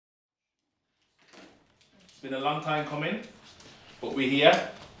been a long time coming, but we're here.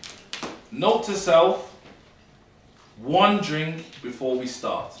 Note to self, one drink before we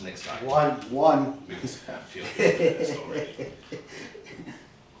start next time. One. Because I feel it's already.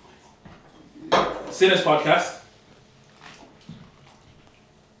 Sinners Podcast.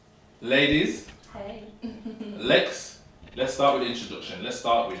 Ladies. Hey. Let's start with the introduction. Let's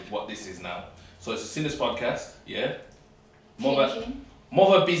start with what this is now. So it's a Sinners Podcast, yeah?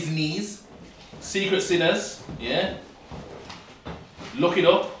 Mother business. Secret Sinners, yeah? Look it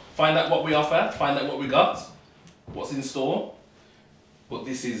up, find out what we offer, find out what we got, what's in store. But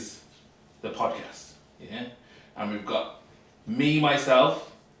this is the podcast, yeah? And we've got me,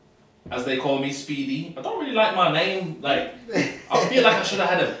 myself, as they call me, Speedy. I don't really like my name, like, I feel like I should have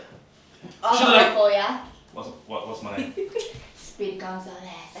had a... I'll have it for you. What's my name? Speedy Gonzalez.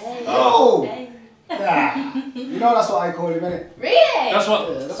 Hey. Oh! Hey. Yeah. You know that's what I call him, innit? Really? That's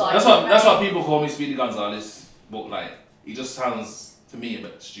what people call me, Speedy Gonzalez. But like, he just sounds to me a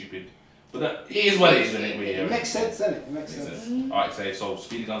bit stupid. But that it is what it is, isn't it? It makes sense, doesn't it? It makes sense. Alright, so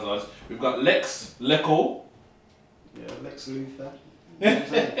Speedy Gonzalez. We've got Lex Lecco. Yeah, Lex Luthor.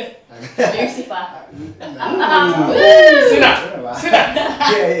 Lucifer. Sinner!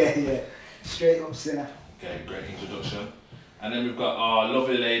 Yeah. Straight up sinner. Okay, great introduction. And then we've got our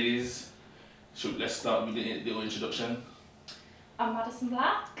lovely ladies. Let's start with the little introduction. I'm Maddison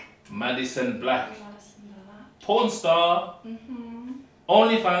Black. Maddison Black. Maddison Black. Porn star.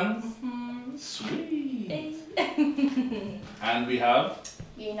 OnlyFans. Sweet. And we have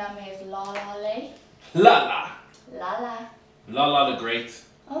You know me as Lala Leigh. Lala. Lala. The Great.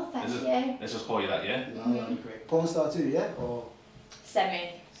 Oh, thank you. Let's just call you that, yeah? Lala the Great. Porn star too, yeah? Or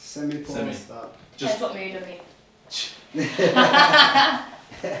semi-porn star? Depends what mood I'm in.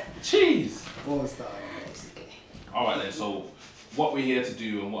 Cheese. Porn star, basically. Alright then, so what we're here to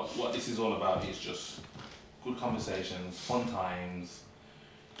do and what this is all about is just good conversations, fun times,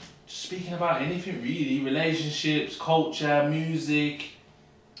 just speaking about anything really, relationships, culture, music.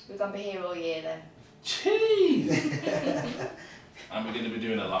 We're going to be here all year then. Cheese! And we're going to be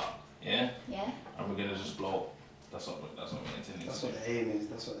doing a lot, yeah? Yeah. And we're going to just blow up. That's what we're intending That's to do. what the aim is.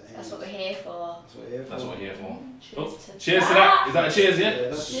 That's what we're here for. That's what we're here for. Cheers To that. Is that a cheers, yeah?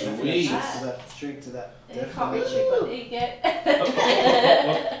 That's Sweet. Cheers to that. Drink to that. You can't reach it, but there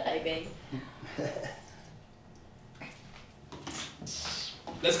you go.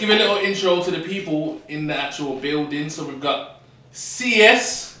 Let's give a little intro to the people in the actual building. So we've got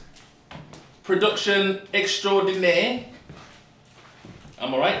CS, Production Extraordinaire.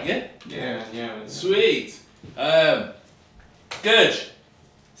 Am I right? Yeah? Yeah. Sweet. Gurge.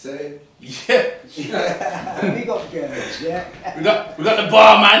 So, Yeah. we got girls, yeah? We got the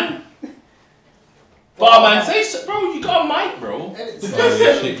barman. Barman, bro, you got a mic, bro. Sorry,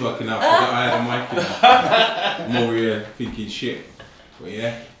 shit clocking up. I had a mic in. I'm over here thinking shit. But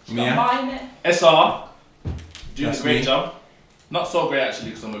yeah, Mia. SR, doing That's a great me. job. Not so great actually,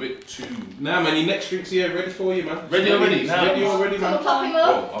 because I'm a bit too... Nah, man, your next drink's here, ready for you, man. Ready already? Nah. Ready already, Come man. on, pop him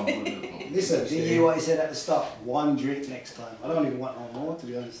up. Oh, I'm good. Listen, did you hear what he said at the start? One drink next time. I don't even want no more, to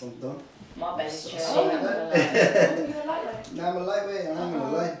be honest. I'm done. My belly's chilly. You're a lightweight. Nah, I'm a lightweight. I'm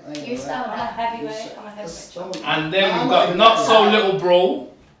gonna lie. I ain't You gonna sound I'm a like heavyweight. I'm a heavyweight. And then we've got not so little bro.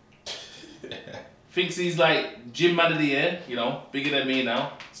 Thinks he's like gym man of the year, you know, bigger than me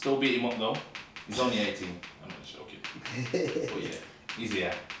now. Still beat him up though. He's only 18. I'm not joking. But yeah, he's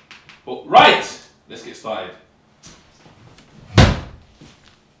here. But right, let's get started.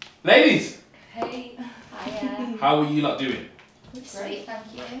 Ladies, Hey. Hiya. how are you lot doing? Sweet, thank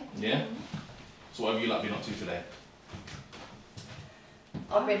you. Yeah? So what have you lot been up to today?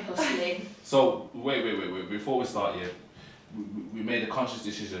 I've been hustling. So wait. Before we start here, we made a conscious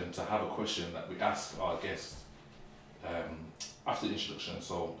decision to have a question that we ask our guests after the introduction.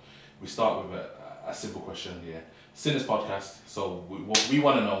 So we start with a simple question here. Sinners Podcast. So we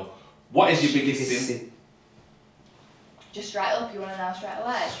want to know, what is your biggest sin? Just straight up, you want to know straight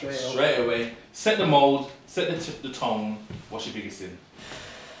away? Straight away. Set the mold, set the tone. What's your biggest sin?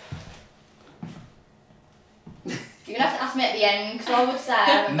 You're going to have to ask me at the end, because I would say I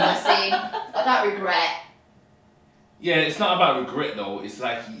haven't got a sin. I don't regret. Yeah, it's not about regret though. It's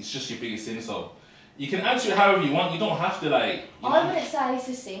like, it's just your biggest sin. So you can answer it however you want. You don't have to like... I wouldn't say it's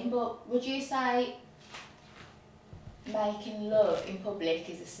a sin, but would you say making love in public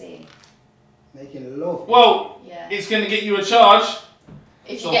is a sin? Making love. Well, Yeah. it's going to get you a charge.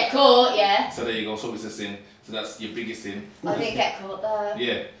 If you get caught, yeah. So there you go. So it's a sin. So that's your biggest sin. I didn't get caught though.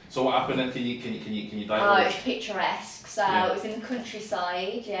 Yeah. So what happened then? Can you Oh, divulge? it's picturesque. So Yeah. it was in the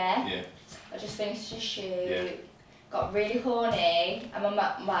countryside, yeah. Yeah. I just finished a shoot. Yeah. got really horny, and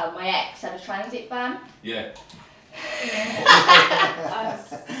my ex had a transit van. Yeah.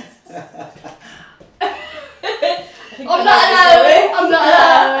 I'm not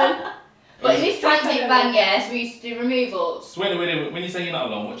alone. But in this transit van, yes, we used to do removals. So wait, when you say you're not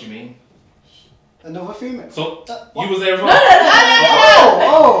alone, what do you mean? Another female. So, what? you was there as well?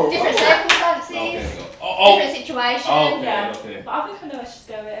 Oh! Different circumstances, different situation. Yeah. Okay. But I think I know where she's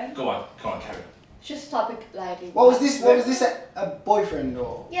going. Go on, carry on. Just type of lady. What was this? A boyfriend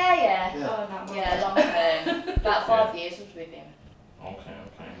or? Yeah. Yeah. Oh, no. Yeah, long term. About 5 years was with him. Okay.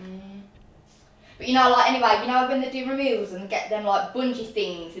 But you know, like anyway, you know when they do removals and get them like bungee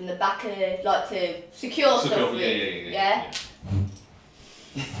things in the back of like to secure stuff with. Yeah.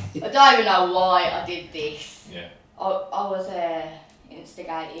 I don't even know why I did this. Yeah. I was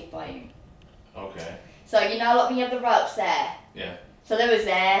instigated by him. Okay. So you know, like when you have the ropes there. Yeah. So they was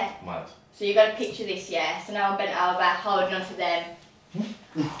there. Mad. So you got to picture this, yeah. So now I'm bent over, holding onto them.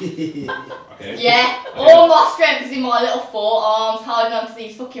 Okay. Yeah. Okay. All my strength is in my little forearms, holding onto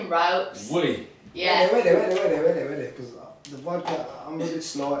these fucking ropes. Woody. Yeah. Wait there, because the vodka, I'm a bit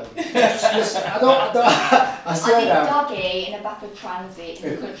slow. Just listen, I swear I did that. doggy in the back of transit in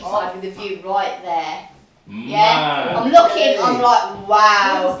the countryside with the view right there. Mad. Yeah. I'm looking, I'm like,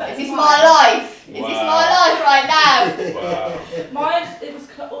 wow. Is this my life? Is this my life right now? Wow. Mine, it was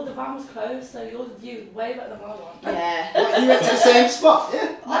the van was closed, so yours view way better than my one. Yeah. What, you went to the same spot,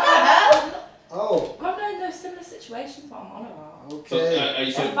 yeah? I don't know. Oh, I've known those similar situations what I'm on about. okay. So, are you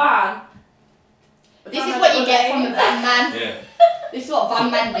A saying? van. This is what you get from the van man. Yeah. This is what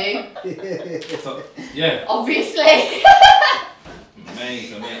van men do. So, yeah. Obviously.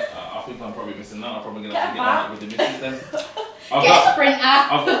 Mate, I think I'm probably missing out. I'm probably gonna Get have to a get on it with the missus then. Get a sprinter.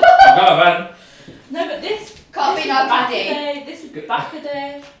 I've got a van. No, but this. Can't this be is no back paddy. a day. This is back a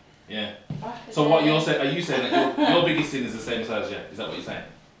day. Yeah. Back a So what day. you're saying? Are you saying that your biggest sin is the same size? Yeah. Is that what you're saying?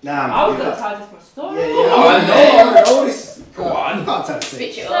 Nah, I was man, gonna tell this my story. Yeah, Oh, I know this. Go on. You can't tell the same.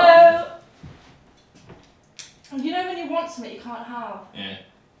 Bitch it up. So, you know when you want something you can't have, Yeah.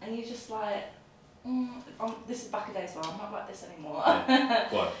 and you're just like, this is back a day, so I'm not like this anymore. Yeah.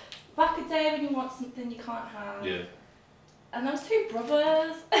 Go on. Back a day when you want something you can't have. Yeah. And there was two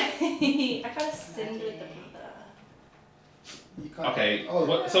brothers. I kind of sinned with the brother. You can't. Okay.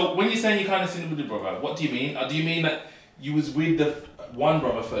 Oh, So when you're saying you kind of sinned with the brother, what do you mean? Do you mean that you was with the one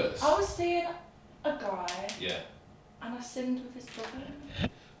brother first? I was seeing a guy, Yeah. and I sinned with his brother.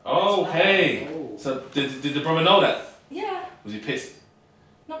 Okay. Oh. So did the brother know that? Yeah, Was he pissed?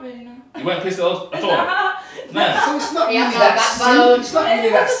 not really, no. You weren't pissed at all? Nah. So it's not He really had no that backbone. sin. It's not really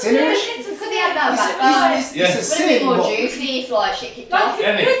that sinnerish. It's a Because he had no sin. backbone. It's Yeah. a Would have been sin, more but juicy if like shit kicked Like, off. he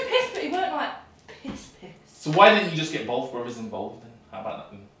Any? was pissed, but he weren't like pissed. So why didn't you just get both brothers involved then? How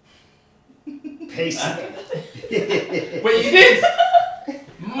about that then? Basically. Wait, you did? Yeah,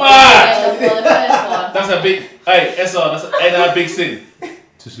 Mad! well, the first one. That's a big, hey, SR, ain't a big sin.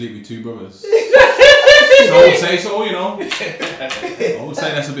 To sleep with two brothers. So I would say so, you know. I would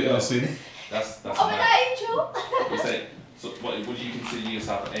say that's a bit of a sin. That's I'm an mad. angel. You say, so what, would you consider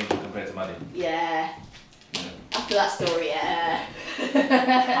yourself an angel compared to Maddie? Yeah. Yeah. After that story, yeah. I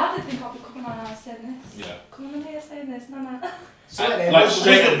didn't think I'd be coming on here saying this. Yeah. Coming on here saying this, no. So then, Like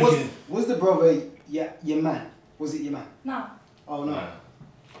straight at the was, beginning. was the brother your man? Was it your man? No. Oh no. Nah.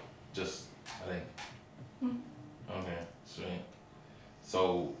 Just, I think. Mm. Okay, sweet.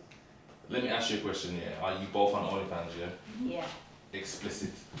 So, let me ask you a question, yeah. Are you both on OnlyFans, yeah? Yeah.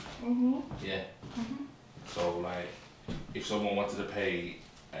 Explicit, Mhm. yeah? Mhm. So, like, if someone wanted to pay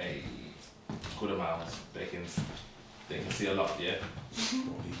a good amount, they can see a lot, yeah?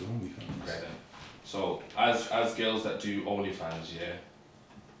 Okay then. So, as girls that do OnlyFans, yeah?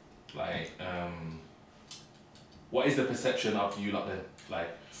 Like, what is the perception of you lot then? Like,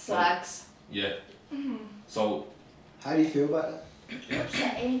 Slags. yeah. Mhm. So, How do you feel about that?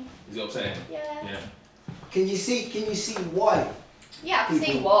 Upsetting. is it upsetting? Yeah. Yeah. Can you see why? Yeah, I can see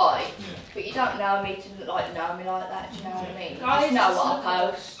People- why. Yeah. But you don't know me to like know me like that, do you know what I mean? Guys, You just know just what look I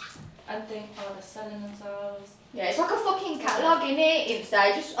at post. And think, oh, they're selling themselves. Yeah, it's like a fucking catalogue, innit?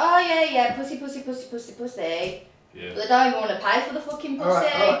 Insta, just, oh yeah, pussy. Yeah. But they don't even want to pay for the fucking pussy,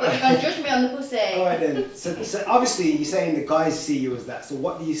 Alright. but you're going to judge me on the pussy. Alright then. So obviously you're saying the guys see you as that. So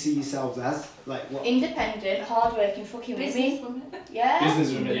what do you see yourselves as? Like what? Independent, hard-working fucking Business women. women. Yeah.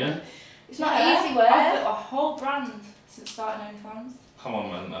 Business women, yeah? It's not Yeah. easy work. I've built a whole brand since starting OnlyFans. Come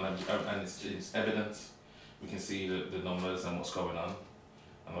on, man, and it's evident. We can see the numbers and what's going on,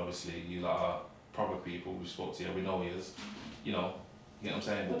 and obviously you lot are proper people. We spoke to you, we know you. You know what I'm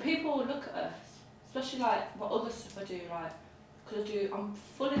saying? But people will look at us, especially like what other stuff I do, like because I'm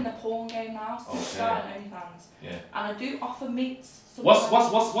full in the porn game now, so Okay. starting OnlyFans. Yeah. And I do offer meets. What's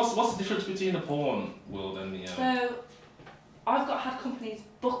sometimes. the difference between the porn world and the? So, I've had companies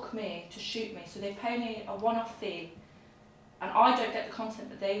book me to shoot me, so they pay me a one-off fee, and I don't get the content,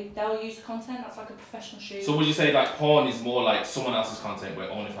 but they'll use the content. That's like a professional shoot. So would you say like porn is more like someone else's content, where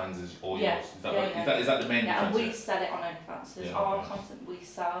OnlyFans is all yours? Is that right? Is that the main yeah, difference? and we sell it on OnlyFans. So it's our content we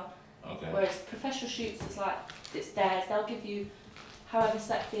sell. Okay. Whereas professional shoots is like it's theirs. They'll give you however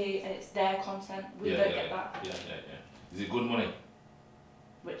set fee, and it's their content. We don't get that. Yeah. Is it good money?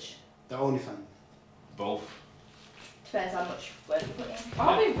 Which The OnlyFans. Both. Depends how much work you put in.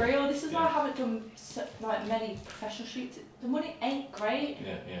 I'll be real. This is why Yeah. I haven't done like many professional shoots. The money ain't great.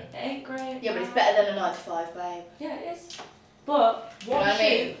 Yeah. It ain't great. Yeah, but it's better than a 9 to 5, babe. Yeah, it is. But You know one what I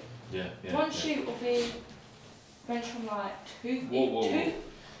shoot, mean? Yeah. one shoot will be range from like two. Whoa.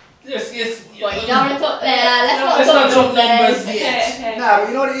 Yes. Well, you don't want to talk there. Let's Let's not not talk talk numbers numbers. yet. Okay. Nah, but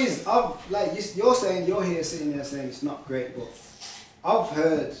you know what it is? You're saying, you're here sitting there saying it's not great, but I've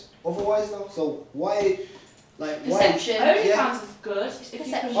heard otherwise though. So why, Perception. OnlyFans is good. If you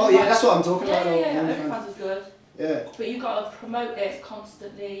perception. can Oh yeah, that's what I'm talking Yeah, about. yeah. OnlyFans. OnlyFans is good. Yeah. But you got to promote it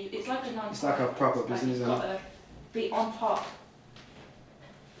constantly. It's like a 9 to It's like a 5. proper Like, business, you've isn't got to be on top.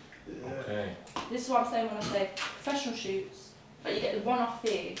 Okay. This is what I'm saying when I say professional shoots, like you get the one-off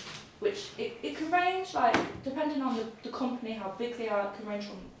fee, which it can range, like, depending on the company, how big they are, it can range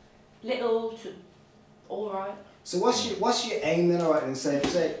from little to alright. So what's your aim then? Alright, then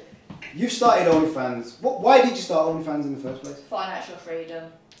say you've started OnlyFans. Why did you start OnlyFans in the first place? Financial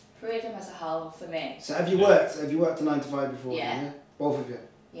freedom. Freedom as a whole for me. So have you worked a 9 to 5 before? Yeah. Both of you.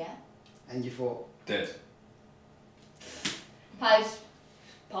 Yeah. And you thought, Dead. Pays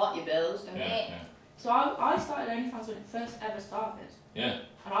part your bills, doesn't it? Yeah. So I started OnlyFans when it first ever started, Yeah.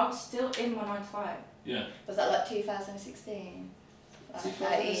 and I was still in my 9 to 5. Yeah. Was that like 2016? Like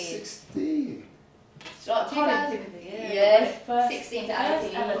 2016. It's like I can't even 2000. think of the year. Yeah, when it first, 16 to first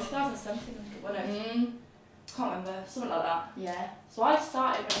 18. ever, 2017, I think it was. Mm, Can't remember, something like that. yeah. So I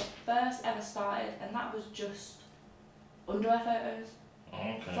started when it first ever started, and that was just underwear photos.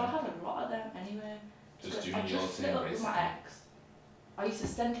 Okay. So I had a lot of them anyway. Just Because doing I your just thing, split up with basically. my ex. I used to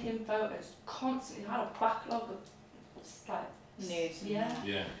send him photos constantly. I had a backlog of like Nudes. yeah.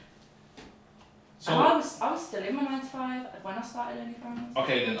 Yeah. And I was still in my 9 to 5 when I started OnlyFans.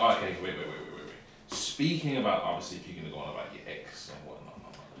 Okay, then. Wait. Speaking about, obviously, if you're going to go on about your ex and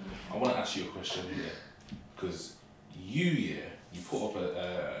whatnot, I want to ask you a question here. Because you put up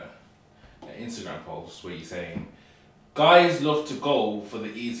an Instagram post where you're saying, guys love to go for the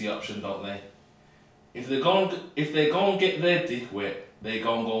easy option, don't they? If they go and get their dick wet, they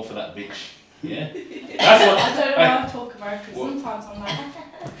go for that bitch. Yeah? That's what. I don't know how to talk American. What? Sometimes I'm like,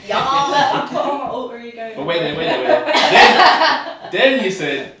 Yeah. I put on my alter ego. But wait. Then you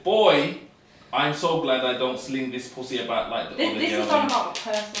said, boy, I'm so glad I don't sling this pussy about like the other This girls. is on about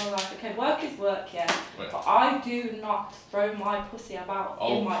my personal life. Okay, work is work, yeah. Right. But I do not throw my pussy about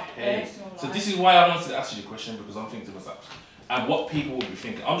in my Okay. personal life. So this is why I wanted to ask you the question, because I'm thinking to myself, and what people would be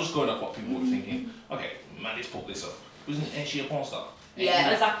thinking. I'm just going off what people would be thinking. Okay, Maddie's put this up. Ain't she a porn star?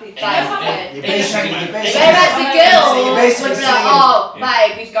 Yeah. Exactly. Yeah. You're Hey, basically, hey, you're Whereas basically, the So girl you're basically would be like, saying- oh, Yeah.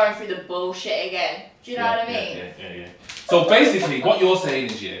 babe, he's going through the bullshit again. Do you know what I mean? Yeah. So basically, what you're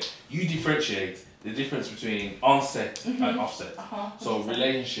saying is, you differentiate the difference between on-set and off-set. So 100%.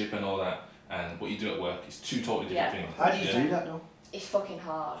 relationship and all that, and what you do at work is two totally different things. how do you Yeah? do that though? It's fucking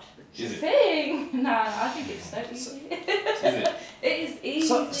hard. Is it? Thing. Nah, I think it's so easy. Is it? It is easy.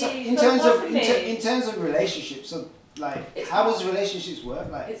 So in But terms not of for me. in terms of relationships, so like It's how hard. does relationships work?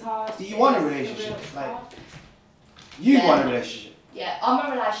 Like It's hard. Do you want a It's relationship? real, it's Like- hard. you Yeah. want a relationship. Yeah,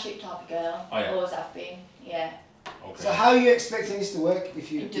 I'm a relationship type of girl. Oh, yeah. Always have been. Yeah. Okay. So how are you expecting this to work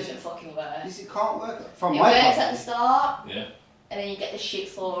if you? It doesn't fucking work. It can't work from It my works point at of the view. start, Yeah. and then you get the shit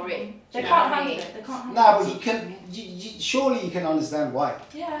for it. Do They you know can't what I handle mean? it. They can't handle Nah, it. but you can. You surely you can understand why.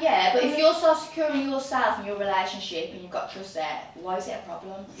 Yeah. Yeah, but if you're so secure in yourself and your relationship and you've got trust there, why is it a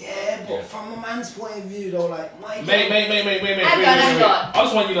problem? Yeah, but from a man's point of view though, like my. Mate. Hang on. I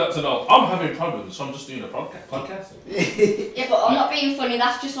just want you lot to know, I'm having problems, so I'm just doing a podcast. Yeah, but I'm not being funny,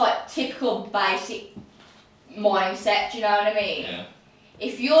 that's just like typical basic mindset, do you know what I mean? Yeah.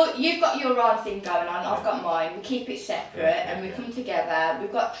 If you've got your own thing going on, I've got mine, we keep it separate and we Yeah. come together,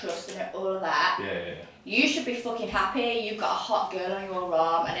 we've got trust and all of that. Yeah. You should be fucking happy, you've got a hot girl on your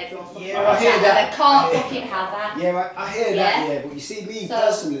arm and everyone fucking Yeah, loves I hear that. and they can't I hear fucking have that. Yeah, I hear that. Yeah. Yeah, but you see me So-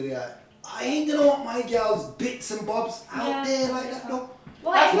 personally, like, I ain't gonna want my girls bits and bobs out Yeah. there like that though.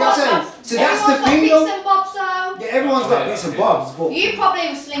 Why? You know what I'm saying? So that's the Everyone's got thing bits though. and bobs though. Yeah, everyone's got bits and bobs, but You probably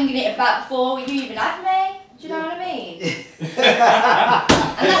were slinging it about before you even had me. Do you you know what I mean?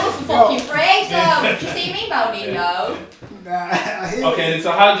 And that was for fucking free, so did you see me moaning? No. I hear Okay, then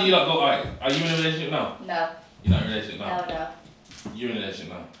so how do you like go? Alright, are you in a relationship now? No. You're not in a relationship now. No. You're in a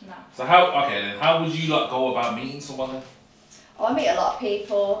relationship now. No. So how would you like go about meeting someone then? Oh, I meet a lot of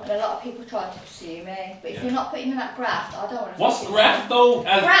people, and a lot of people try to pursue me. But if Yeah. you're not putting in that graft, I don't want to. What's graft though?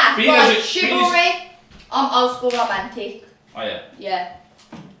 As Graft, being as like a- chivalry. I'm old school romantic. Oh yeah. Yeah.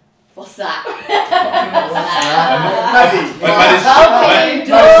 What's that? Maddie.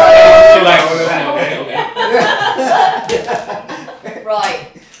 Okay. Right.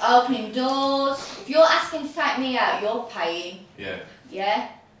 Opening doors. If you're asking to take me out, you're paying. Yeah. Yeah.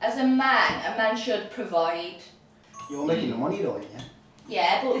 As a man should provide. You're making the money though, yeah?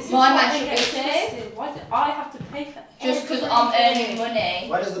 Yeah, but This is my what man they should get be too. twisted. Why do I have to pay for Just because everything? I'm earning money.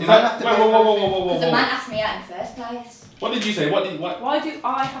 Why does the Is man that, have to whoa, pay whoa, for whoa, everything? whoa, whoa, Because the whoa, man whoa. asked me out in the first place. What did you say? What? Why do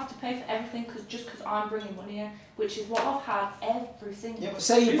I have to pay for everything just because I'm bringing money in? Which is what I've had every single. Yeah, but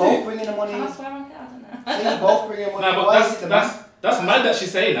say you Is both it? bringing the money Can I in. swear on it? I don't know. Say you both bringing money in. No, Why but is it the man? that's mad that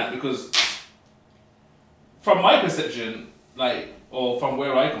she's saying that because from my perception, like, or from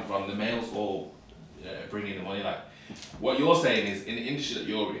where I come from, the males all bring in the money. Like, what you're saying is in the industry that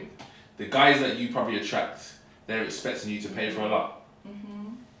you're in, the guys that you probably attract, they're expecting you to pay for a lot.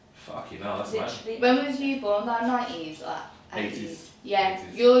 Fucking hell, that's mad. Literally. When was you born? Like 90s? Like 80s. Yeah,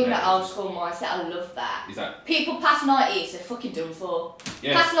 80s. you're in that 90s. old school mindset. I love that. Is that? People past 90s, they're fucking done for.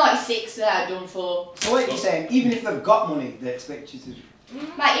 Yeah. Past 96, they're done for. So what are you saying? Even if they've got money, they expect you to.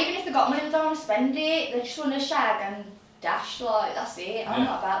 Mate, even if they've got money, they don't want to spend it. They just want to shag and dash, like, that's it. I'm Yeah.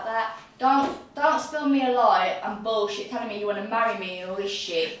 not about that. Don't spill me a lie and bullshit telling me you want to marry me and all this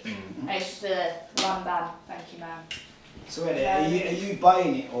shit. And it's wham bam, thank you, man. So wait, are you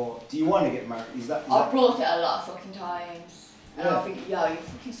buying it or do you want to get married? Is that? I've brought it a lot of fucking times. And Yeah. I think, yo, you're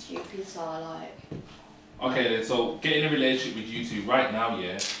fucking stupid, so I like. Okay then, so get in a relationship with you two right now,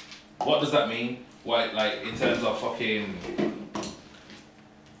 yeah. What does that mean? What, like, in terms of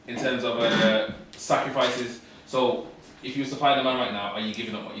sacrifices? So, if you was to find a man right now, are you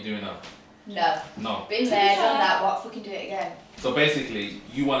giving up what you're doing now? No. No. Been there, done that, what fucking do it again. So basically,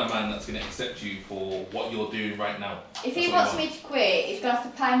 you want a man that's going to accept you for what you're doing right now. If he That's what wants you me to quit, he's going to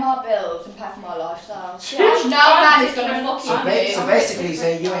have to pay my bills and pay for my lifestyle. Yeah, Which no I'm man is going to different. fucking do. So basically,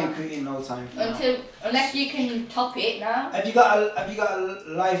 say you ain't quitting no time. Unless you can top it now. Have you got a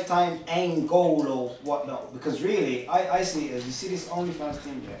lifetime end goal or whatnot? Because really, I see it as you see this OnlyFans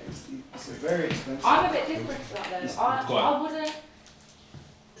thing. Yeah, it's a very expensive. I'm a bit different to that though. Go on. I wouldn't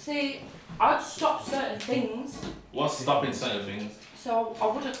see. I'd stop certain things. What's stopping certain things? So I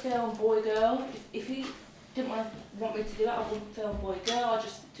wouldn't film boy girl. If he didn't want me to do that, I wouldn't film boy girl. I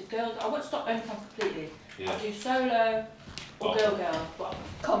just do girl. I wouldn't stop OnlyFans completely. Yeah. I'd do solo or girl girl. But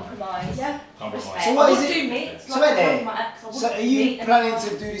Compromise. yeah. Compromise. So what I is would it- do meets. so like wait there. with my ex. I So wouldn't are you meet planning anyone.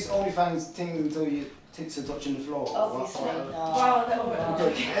 to do this OnlyFans thing until your tits are touching the floor? or what? Obviously not. Well, that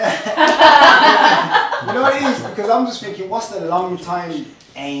would Okay. You know what it is? Because I'm just thinking, what's the long time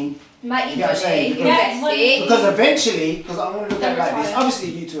aim? Make You your get what I'm saying? money, Yeah, invest money. it. Because eventually, because I'm going to look at it like this, Retire. obviously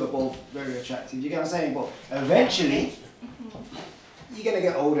you two are both very attractive, you get what I'm saying? But eventually, you're going to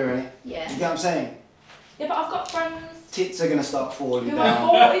get older, innit? Yeah. You get what I'm saying? Yeah, but I've got friends Tits are going to start falling who are down.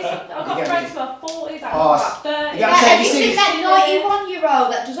 40s. I've You got get friends me? who are 40s, that Oh, are about 30s. yeah, I'm Like, saying, have you you see seen that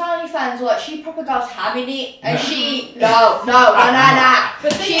 91-year-old that does OnlyFans? Like, she proper goes having it, and she no.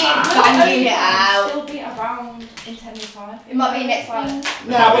 But She's things banging it out. still be around in 10 years' time. It might be next Like, thing.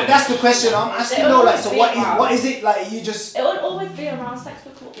 No, but that's the question I'm asking though. Like, so what is it like? You just it will always be around. Sex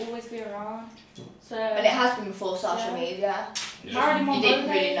work will always be around. So And it has been before social Yeah. media. married in my You didn't own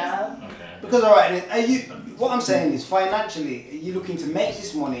really days. know. Okay. because alright, are you? What I'm saying is financially, are you looking to make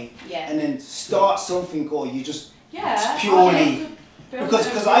this money Yeah. and then start something, or you just Yeah. It's purely- I want to build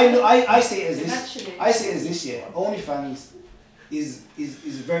because it I see it as this. eventually. I see it as this year. OnlyFans is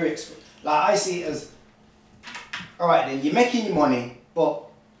very expensive. Like I see it as, all right then, you're making your money, but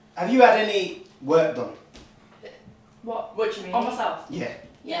have you had any work done? What? What do you mean? On myself. Yeah.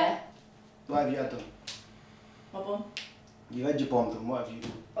 Yeah. What have you had done? My bum. You had your bum done. What have you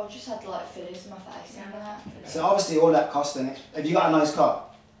done? I've just had like fillers in my face and that. So obviously all that cost in it. Have you got a nice car?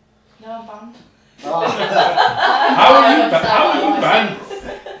 No, I'm banned. Oh. How are you banned?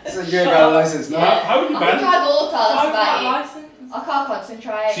 So you ain't got a license, no? How are you I can banned? drive autos, I've got a but license. I can't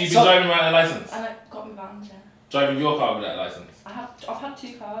concentrate. So you've been So- driving around a license? And I got me banned, yeah. Driving your car without a license? I've had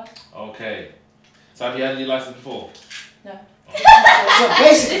 2 cars. Okay. So have you had your license before? No. So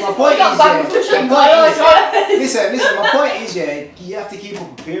basically, my point got banned is, for yeah, drinking my point oil. is, listen, my point is, yeah, you have to keep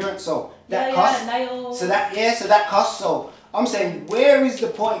up appearance, so that Yeah, costs. nails. So that costs. So I'm saying, where is the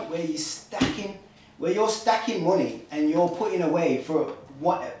point where you're stacking where you're stacking money and you're putting away for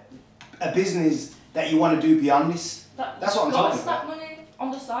a business that you want to do beyond this. That's what I'm talking You've got to stack money on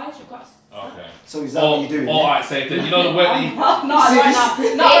the side. You've got to. Okay. So is that what you're doing? Alright, say then. You know the work that you... Not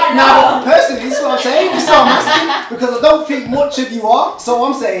right now. Now, personally, this is what I'm saying. This is what I'm asking because I don't think much of you are. So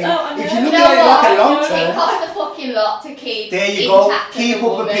I'm saying, if you look at it like a long It term, costs a fucking lot to keep. there you go, intact keep as a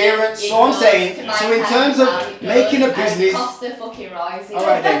up woman. appearance. It So I'm does saying, to so in maintain terms how of it making does, a and business, it costs a fucking rising. All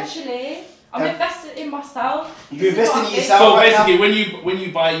right, then. Eventually, I'm invested in myself. you're investing in yourself. So right basically, when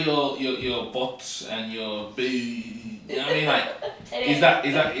you buy your butt and your boo, you know what I mean? Like,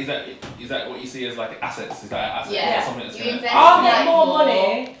 is that what you see as like assets? Is that an asset? Yeah. Or something that's You gonna... invest I'll in make like more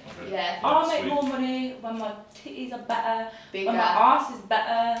money. Yeah. I'll make sweet. more money when my titties are better, Bigger. when my arse is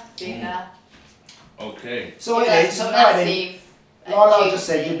better. Bigger. Okay. So wait, then, so alright then. Massive. Lala just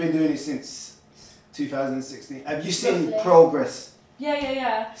said you've been doing it since 2016. Have you seen Roughly. progress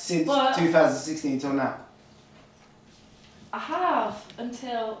Yeah. since But- 2016 till now? I have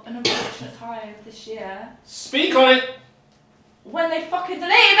until an unfortunate time this year Speak on it. when they fucking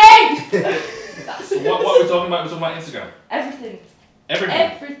deleted me. That's What are we talking about? We're talking about Instagram. Everything.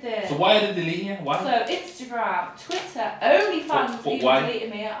 Everything. So why are they deleting you? Why? So Instagram, Twitter, OnlyFans But even why? deleted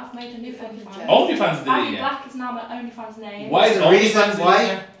me. I've made a new OnlyFans. OnlyFans deleting Abby you. Black is now my OnlyFans name. Why is The reason OnlyFans why?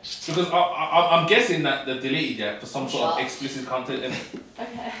 deleting you? Because I'm guessing that they deleted you for some sort of Shocked. explicit content. And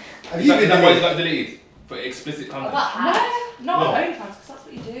Okay. Have is you that been why you deleted? got deleted? For explicit I content? got hacked. No, not No. OnlyFans because that's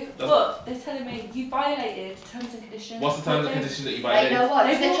what you do. But they're telling me you violated terms and conditions. What's the terms and conditions that you They violated? know what?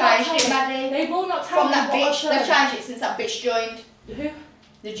 They They've will changed not it, tell Maddie. They will not tell From me that what bitch. I've They've done. changed it since that bitch joined. Who?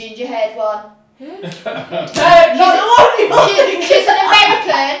 The ginger haired one. Who? No, not she's an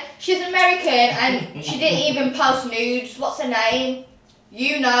American. She's an American and she didn't even post nudes. What's her name?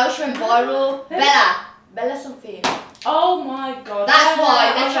 You know, she went viral. Bella something. Oh my god. That's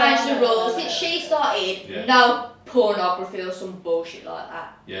why they I changed the know. rules. Since she started, Yeah. no pornography or some bullshit like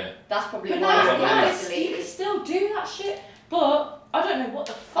that. Yeah. That's probably But why now, it's guys, you can deleted. still do that shit. But I don't know what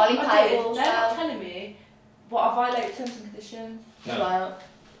the fuck Ollie I did. Pables, They're not though. telling me what I violated terms and conditions. No. Well,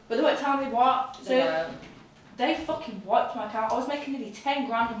 But they won't tell me what. So well. they fucking wiped my account. I was making nearly 10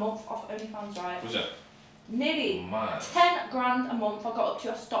 grand a month off OnlyFans, right? Was it? Nearly Mad. 10 grand a month I got up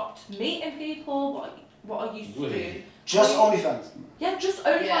to. I stopped meeting people, what I used to do. Really? Just OnlyFans. Yeah, just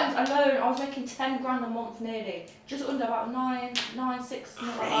OnlyFans Yeah. alone, I was making 10 grand a month nearly. Just under about 9, 6,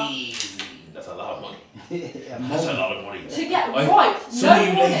 something like that. Crazy. That's a lot of money. Yeah, That's a lot of money. To get I- wiped, some no of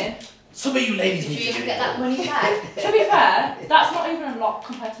you warning. Some of you ladies Did need you to even get get that money back? To be fair, that's not even a lot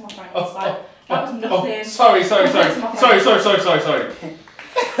compared to my friends. Like, that was nothing. Sorry. Compared to my Sorry.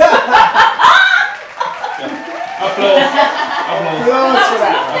 Applause. Applause for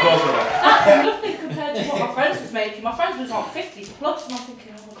that. Applause for that. That's nothing compared to what my friends was making. My friends was on 50 plus, and I'm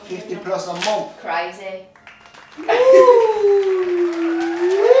thinking, oh my god. 50 plus a month. Crazy.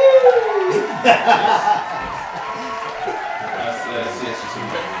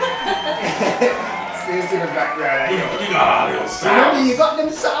 Stays in the background. You got our little Remember, sounds. you got them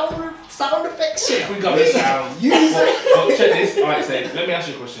sound effects shit. We got the sounds. Use it. Well, check this. Alright, say, let me ask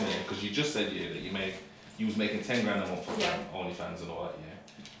you a question here, because you just said that you was making 10 grand a month for Yeah. OnlyFans and all that, yeah.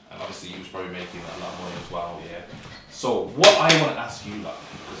 And obviously you was probably making a lot of money as well, yeah. So what I want to ask you, like,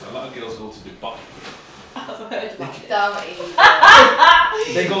 because a lot of girls go to Dubai. I've heard about it. Don't even.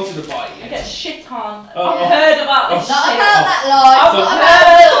 They go to Dubai, I yeah. get shit on. Oh, I've heard about this Not shit. about that live. I've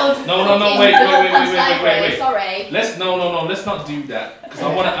Not heard. about No, wait. Sorry. Let's let's not do that, because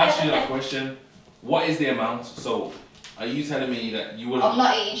I want to ask you that question. What is the amount? So, are you telling me that you would? I'm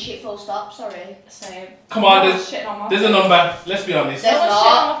not eating shit full stop, sorry. Same. Come on, No one's shitting on my there's a face. number. Let's be honest. There's No one's not.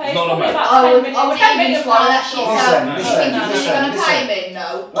 shitting on my face. No, Probably no, about I 10 would, million, I would 10 even million swallow that pounds. shit. Listen, So, listen, you think listen, you're gonna listen. pay me? No.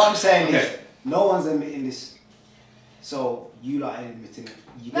 What I'm saying Okay. is, no one's admitting this. So, you lot ain't admitting it.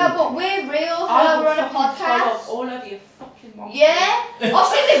 You No, gonna but do it. we're real. I Hello, will we're on a fucking throw up podcast. all over your fucking mouth. Yeah. I've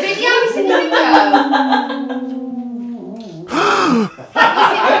seen the video. Have you seen the video? Have you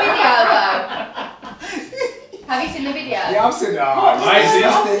seen the video though? Have you seen the video? Yeah, I've seen it. I see.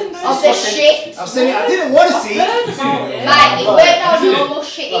 Of the shit. I've seen it. I didn't want to see I've it. heard about it. Mate, it Right. weren't Right. no normal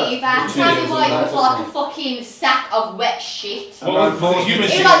shit Right. either. Right. Tell me why it was Right. like a fucking sack of wet shit. What was human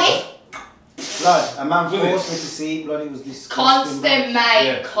It shit? was like this. Blood. A man Was it? forced me to see it. Blood. It was disgusting. Constant, man. mate.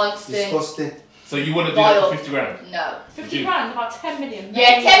 Yeah. Constant. Disgusting. So you wouldn't do that Vile. for 50 grand? No. 50 grand, about 10 million.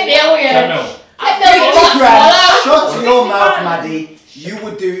 Yeah, 10 million. 10 mil. 10 million. 50 grand. Swallow. Shut to your 50 mouth, grand. Maddie. You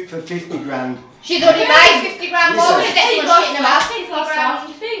would do it for 50 grand. She's already made 50 grand more. Listen. She's next Take one shit in the mouth. take 50 costs grand. off,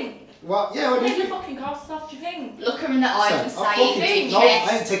 do you think? What? Yeah, what do you Take your think? fucking costs off, do you think? Look her in the eyes and Son, I say fucking it. no, I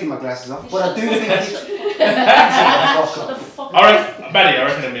Yes. ain't taking my glasses off, but I do think it. Shut the fuck Alright, Maddie, I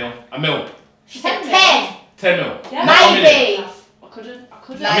reckon a mil. A mil. She said 10. 10 mil. Yeah. Not a million. Maybe. I couldn't.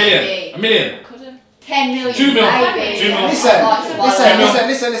 A million. A million. I couldn't. 10 million. 2 mil. Maybe. 2 mil. Listen.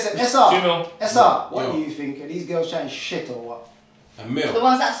 SR. SR. What Yo. do you think? Are these girls chatting shit or what? A mil. The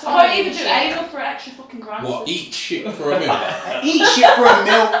ones that I swallow won't even do shit. anal for an extra fucking grand. What? Eat shit for a mil? Eat shit for a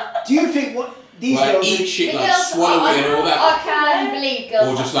mil. Do you think what these Like girls eat do? shit, The like girls- swallow it and all that? I can believe girls.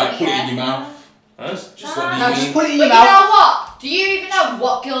 Or just have like put it in funny your hair. mouth? That's Just Nah. what do Now you just mean? put it in But your you know mouth. what? Do you even know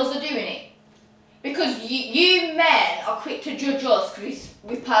what girls are doing it? Because you men are quick to judge us because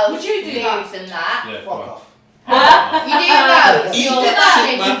we post Would you do that? nudes and that. Yeah, Fuck go on. off. You do know it's Eat your that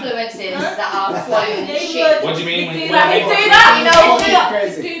shit shit, man. influences that are swallowing They shit. What do you mean? Do What that. do you mean? Do that. You know, Fucking do that.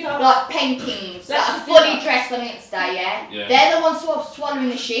 crazy. Do that. Like paintings that Let's are just do fully that. dressed on Insta, yeah? Yeah. They're the ones who are swallowing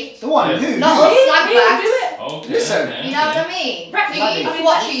the shit. The one Yeah. who? Not Who? us Me, slag me, bags. do it. Okay. Listen. okay, You know what okay. I mean? Right, So Maddie. you I mean,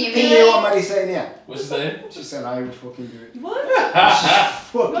 watching your Can you hear what videos. Maddie's saying here? What's she saying? She said I would fucking do it. What?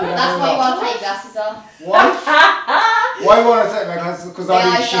 Fucking That's why you hell. want to take glasses off. Why? Why you want to take my glasses? Because The I do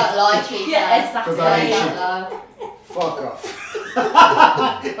eyes shit. don't lie, cheater. Yeah, exactly. Because I They do don't shit. lie. Fuck off.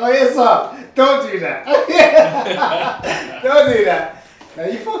 Oh yes, sir. Don't do that. Don't do that. Now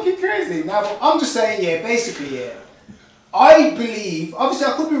you fucking crazy. Now but I'm just saying, yeah. Basically, yeah. I believe. Obviously,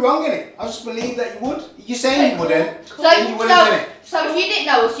 I could be wrong in it. I just believe that you would. You're saying you wouldn't. So, and you wouldn't do it. so if you didn't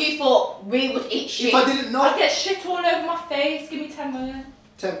know us, you thought we would eat shit. If I didn't know. I'd get shit all over my face. Give me 10 million.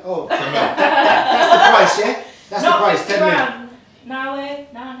 Oh, that's the price, yeah. That's Not the price. 50 10 million. grand. No way.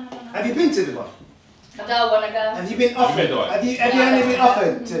 No. Have you been to Dubai? I don't want to go. Have you been Have you offered? been to Dubai? Have you only been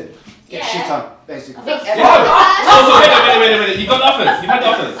offered to get Yeah. shit on, basically? I think Wow. everyone has. Oh, so wait. You got offers. You had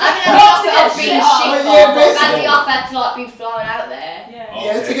offers. I mean, I'm not Not to being get shit shit on, on. Yeah, but basically. the offer to like be flying out there. Yeah. Oh.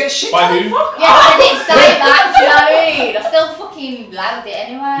 Yeah, to get shit By on. who? Yeah, but I didn't say that, do you know what I mean? I still fucking loud it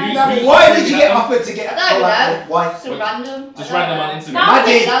anyway. Who- Now, who's why offering did you that get on? offered to get? I don't know. Why? Some random. Just I don't random know. on Instagram. Now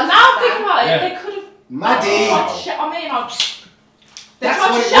Maddie. I'm thinking about it. Yeah. They could have Maddie. tried to shit on me and I'll. They That's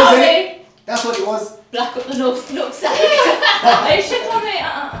tried what to it shit on was, me. That's what it was. Black up the nutsack. They shit on me.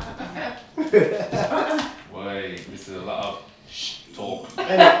 Wait, this is a lot of talk.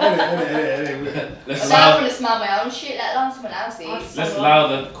 Anyway. Let's I don't allow. want to smell my own shit, let alone someone else's. Let's allow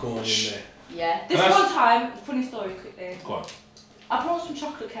the. Corn in there. Yeah. This Can I- one time, funny story quickly. Go on. I brought some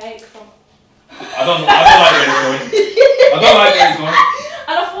chocolate cake from, I don't like where it's going. I don't like where it's going.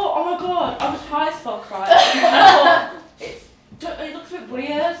 and I thought, oh my god, I was high as fuck, right? And I thought, it looks a bit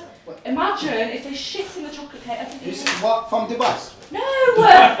weird. Imagine if they shit in the chocolate cake. This is what from Dubai? No!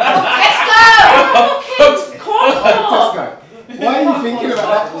 Tesco! Fucking corn Oh, store! Tesco. Why are you thinking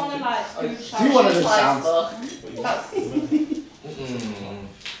about Corn and like that? food Do one of shop. them sounds.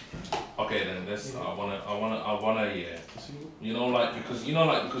 Okay then, let's. I wanna. Yeah. You know, like because you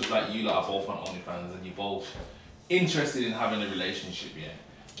like you lot are both on OnlyFans and you're both interested in having a relationship,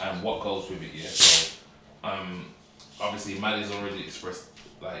 yeah, and what goes with it, yeah. So, obviously Maddie's already expressed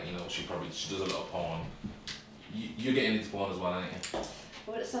like she does a lot of porn. You're getting into porn as well, aren't you?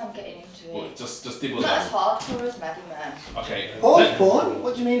 Well, it's I'm getting into But it. just dibble Not as down. hard for us, Maddie, man. Okay. Pause porn?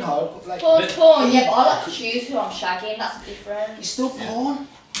 What do you mean hard? Like, Porn's porn, yeah, but I like to choose who I'm shagging, that's different. it's still porn?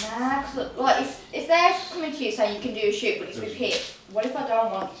 Nah, cause like if they're coming to you saying you can do a shoot but it's with him, what if I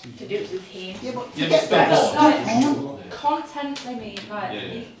don't want to do it with him? Yeah, but Yeah, but forget still that. porn. It's still porn. Content, I mean, like,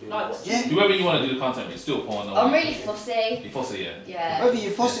 Yeah. like Yeah. Whoever you want to do the content with, it's still porn. Though. I'm really fussy. You fussy, yeah. Yeah. Whether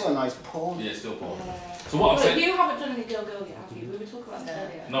you're fussy or not, it's porn. Yeah, it's still porn. Yeah. So what I'm But saying. you haven't done any girl yet, have you? We were talking about this No.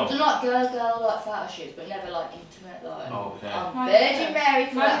 earlier. No. I've done like girl like photo shoots, but never like intimate like. Okay. I'm Virgin Mary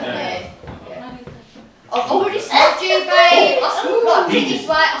for that Yeah. day. Yeah. I've already snubbed you, babe. I snubbed like pretty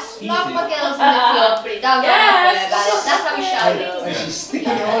sweat. I snubbed my girls in the club, but it don't go Yes. further. Like, that's how we show And love. she's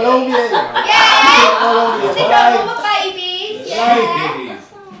sticking it all over you. Yeah. All over your Stick vibe. on my babies. Yeah.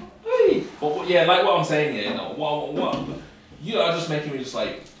 But yeah, like what I'm saying, yeah, what you are just making me just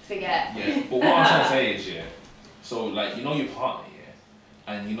like, Forget. yeah. But what I'm trying to say is, yeah. So like your partner,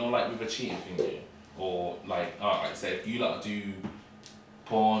 yeah, and like with a cheating thing, yeah, or like alright, say if you like do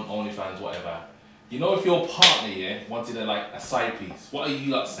porn, OnlyFans, whatever. If your partner, yeah, wanted a side piece, what are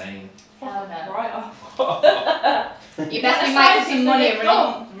you like saying? Hell no. Right off. You best be Side making some piece, money then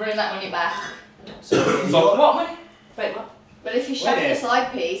and it's running that money back. So What money? Wait, what? But if you Wait shag there. a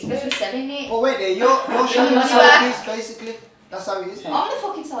side piece, best be selling it. Oh wait there, you're shagging the money side back. piece basically. That's how it is. I'm the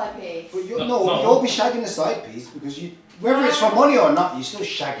fucking side piece. But No, no, no. you'll be shagging the side piece because you, whether it's for money or not, you're still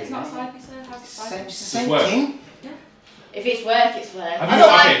shagging. It's not a it. side piece, though. How's it It's side the piece? same work. thing. If it's work, it's work. Have A you-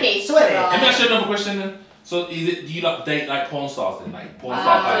 side okay, piece. so wait, right. let me ask you another question then. So do you like date like porn stars then, like porn No,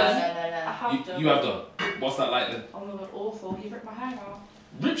 star no, guys? no, I no. have done. You have done. What's that like then? Oh my god, awful. You ripped my hair off.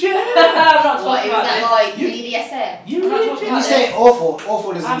 Rip your hair. I'm not What, talking it was about that this. like You- BDSM BDSM. You I'm not really talking When you about say this.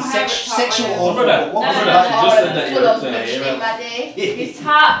 awful as in I'm having sexual a awful. brother. What was No, it no, like? she just said that you Full on ripped her punching hair out. Maddie. He's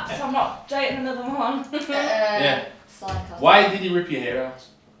tapped. I'm not dating another one. Yeah. Psycho. Why did you rip your hair out?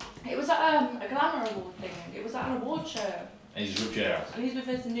 It was at a glamour award thing. It was at an award show. And you just ripped your hair out. And he's with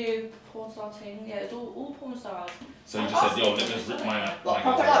his new porn star thing. Yeah, it's all porn stars. So you just said, yo, let me just rip my What, my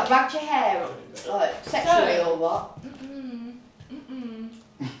proper hair out. like ragged your hair up, like sexually or what?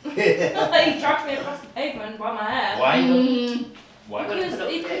 He dragged me across the pavement by my hair. Why? Mm. Why? Because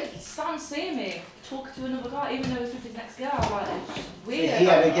he couldn't stand seeing me talking to another guy, even though he was with his next girl. Like, it's just weird. He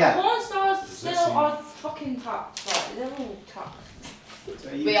had a gap. Porn stars Does it still seem- are fucking tapped. Like, they're all tapped.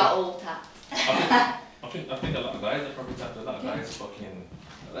 So you We are all tapped. I think a lot of guys are probably tapped. A lot of guys are fucking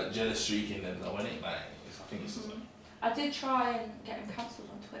like jealous streaking and when it like I think it's. I did try and get him cancelled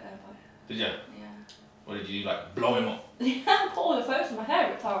on Twitter, but Did you? yeah. Or did you like blow him up? I put all the photos of my hair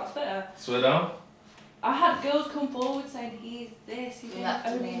ripped out on Twitter. Swear down. I had girls come forward saying he's this, he's That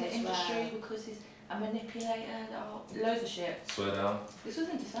to only me in the as industry well. because he's a manipulator, loads of shit. Swear down. This was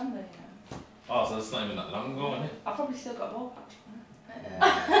in December, you know. Oh, so that's not even that long ago, isn't it? I probably still got a ball patch.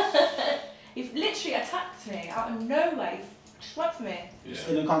 He literally attacked me out of nowhere. He just went for me. Yeah.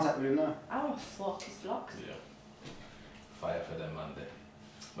 still in contact with him now? I want to fuck his blocks. Yeah. Fire for them, man. There.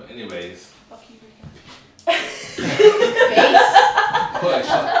 But anyways, Fuck you, Ricky. put a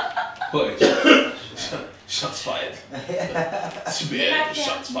shot. Put a shot. Shots fired. Yeah,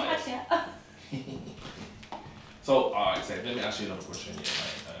 shots fired. So, alright, so let me ask you another question. Yeah,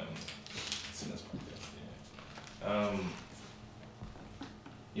 like, Sinners Podcast. Yeah.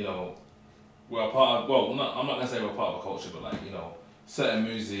 You know, we're a part of. Well, I'm not gonna say we're part of a culture, but like, you know, certain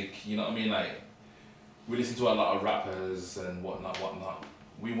music. You know what I mean? Like, we listen to a lot of rappers and whatnot.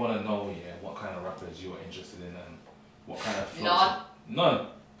 We want to know, yeah, what kind of rappers you are interested in and what kind of flows. None.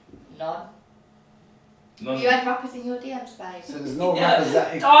 None. You had rappers in your DMs, babe. So there's no rappers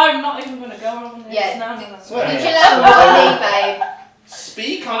that. I'm not even going to go on this Yeah. now. Swear. Did you let them like me, babe?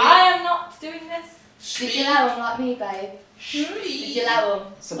 Speak on I am not doing this. Did you let them like me, babe? Did you let them?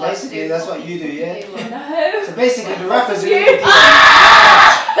 So basically, that's what you do, yeah. No. So basically, the rappers are You. in your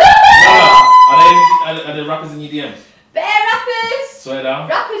Are the rappers in your DMs? Bare rappers! Swear down.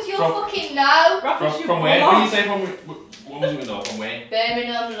 Rappers you'll From- fucking know. Rappers you From where? pull When you off. say from, what was it know? From where?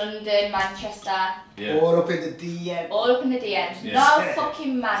 Birmingham, London, Manchester, Yeah. all up in the DM. all up in the DMs. Yeah. No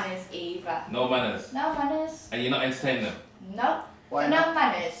fucking manners either. No manners. No manners. And you're not entertaining them. No. Why no not?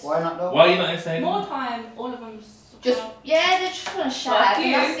 manners. Why not though? Why are you not entertaining More them? time, all of them. Just yeah, they're just gonna shout Fuck and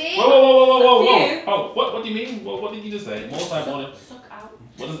you. that's it. Whoa. You. Oh, what do you mean? What did you just say? More time, more. Suck out.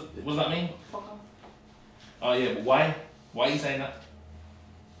 What does that mean? Fuck off. Oh yeah, but why? Why are you saying that?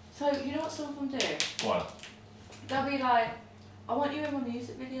 So, you know what some of them do? Go on. They'll be like, I want you in my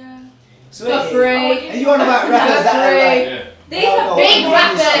music video. So For wait, free. are you on about rappers that are like? Yeah. These No, are no, Big no,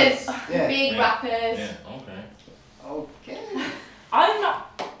 rappers. Yeah. Big Yeah. rappers. Yeah. Okay. Okay. I'm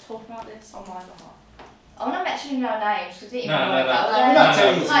not talking about this on my behalf. I'm not mentioning no names because it No, no, no. We're no. not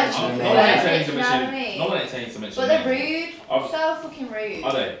telling you to Like, mention No them. one Yeah. ain't telling you to You know what I mention. mean? No one ain't telling you to mention. But they're names. rude. Are- So fucking rude.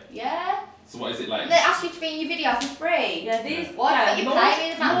 Are they? Yeah. So what is it like? And they ask you to be in your video for free. Yeah, these. Why yeah, can't you more- pay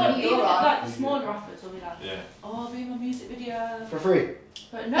me the amount of more- money you're even on? Like the smaller rappers will be like, Yeah. oh, I'll be in my music video. For free.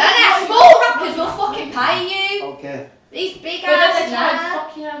 But No, not small rappers will fucking pay you. Okay. These big But then ass they try and nah.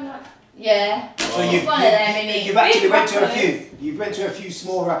 fuck you and like, Yeah. So It's one of them, innit? you've actually Big went to a rappers. few. You've went to a few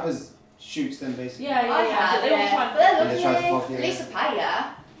small rappers shoots then basically. yeah, I yeah. have, They all yeah. try But they're and Yeah, they try to fuck lovely. you. At least I pay ya.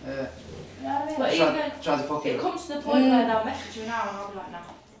 Yeah. You know what I mean? But Try, even try to fuck it you. comes to the point where they'll message you now and I'll be like, nah,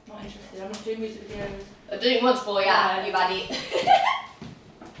 not interested. I'm not doing music videos. I did it once for ya, and you've had it.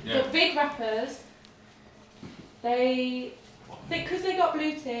 Yeah. But big rappers, they because they got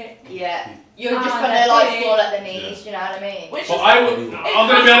blue tick. Yeah. You're just Ah, gonna that's like it. fall at the knees, you know what I mean? Which But is I would. I'm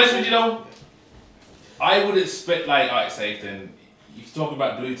gonna be honest with you though. I would expect alright, say then you talk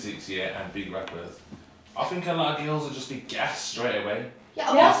about blue ticks, yeah, and big rappers. I think a lot of girls would just be gassed straight away. Yeah,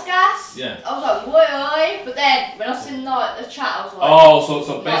 I Yeah. was gassed. Yeah. I was like, oi. But then when I seen like the chat, I was like, Oh,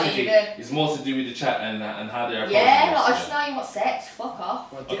 so not basically even. it's more to do with the chat and how they're approaching yeah, us, like I just know you want sex. Fuck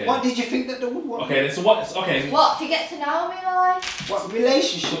off. Okay. What did you think that they would want? Okay, then so what? Okay. What to get to know me, like? What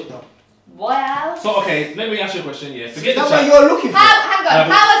relationship though? Wow. So okay, let me ask you a question. Yeah, Is forget the that what chat. you're looking for? Hang on. No,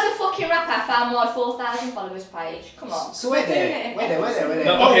 but- How has a fucking rapper found my 4,000 followers page? Come on. So wait there.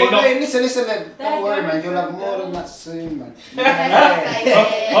 No, No, okay, no. wait, listen, man. They're Don't worry, man. going You'll have for more it. than that soon, man.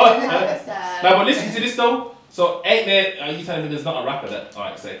 No, but listen to this though. So ain't there? Are you telling me there's not a rapper that?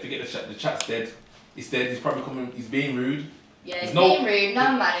 Alright, say forget the chat. The chat's dead. It's dead. He's probably coming. He's being rude. Yeah, There's it's no- being rude,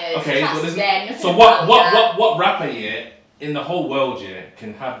 no manners. Okay, Chat's but there's dead, nothing so about ya. what rapper here in the whole world here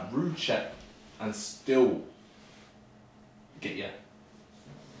can have rude chat and still get you?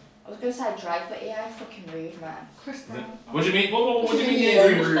 I was gonna say Drake, but yeah, fucking rude, man. Chris Brown. What do you mean? What do you mean? Yeah,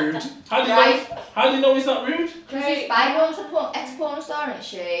 rude. How do you Drake. know? How do you know he's not rude? Because his baby was a ex-porn star, isn't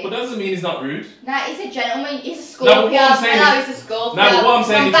she? But that doesn't mean he's not rude. Nah, he's a gentleman. He's a No, Scorpio. but what I'm saying No, is- he's a Scorpio. No, but what I'm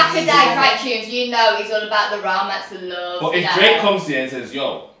saying From is- back in the day, Drake tunes, you know he's all about the romance, the love. But if you know. Drake comes here and says,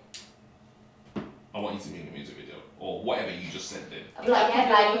 "Yo, I want you to make a music video," or whatever you just said, then I'd be like,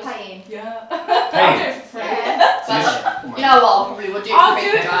 yeah, baby, pay him. Yeah. Hey. I'll do it for free. Yeah. But, you know what? I probably would do it I'll for do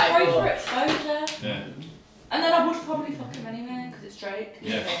free it for for free Drake. for exposure. yeah, And then I would probably fuck him anyway, because it's Drake.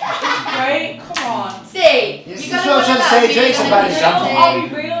 yeah. It's Drake, come on. See, Yes, you that's gotta what I was look trying to at say, that Drake's video about and his everything. jump. I'll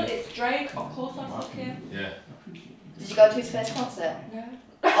be real, it's Drake, of course I'll fuck him. Yeah. Did you go to his first concert? No.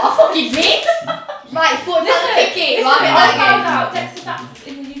 Oh, fucking me! Right, £40 ticket. Listen, Right, I that found game. out Dexter Dax is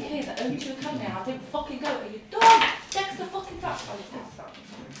in the UK, the O2 Academy, and I didn't fucking go. Are you dumb? Dexter fucking Dax. I just passed out.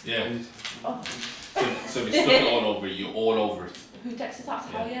 Yeah. Oh. So we stuck it all over you, all over it. Who Dexter Dax?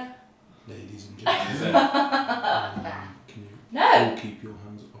 Hell yeah. Ladies and gentlemen, Is it? can you No. all keep your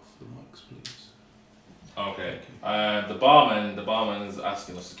hands off the mics, please? Okay. The barman is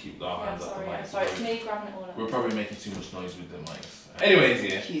asking us to keep our Yeah, hands up the sorry, mic. sorry, it's me grabbing it all up. We're probably making too much noise with the mics. Anyways,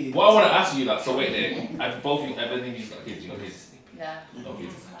 yeah. Cute. What I want to ask you, like, so wait there. I've both you, everything you've got kids. You got kids? No, No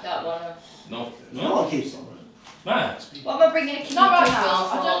kids. don't wanna. No. No No. one keeps on. Man. What am I bringing a kid Not right to now,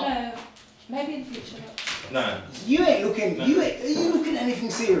 house I for? don't know. Maybe in the future. But... Nah. You ain't looking. Are you looking at anything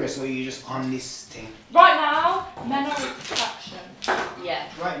serious, or are you just on this thing? Right now, men are attraction. Yeah,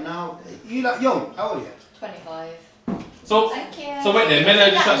 Right now, you like young. How old are you? 25. So Thank you. so wait there. Men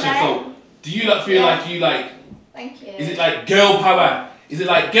are distraction. Thank So do you like feel Yeah. like you like? Thank you. Is it like girl power? Is it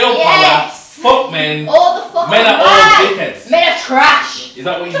like girl Yes. power? Fuck men. all the fucking Men are all way. dickheads. Men are trash. Is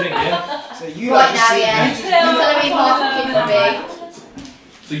that what you think? Yeah. So you Right like now, to see. yeah. You You're just, telling me half a kid for me.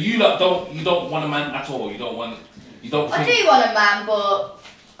 So you like don't want a man at all. You don't I think. do want a man, but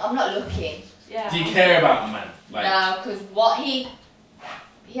I'm not looking. Yeah. Do you care about a man? Like No, because what he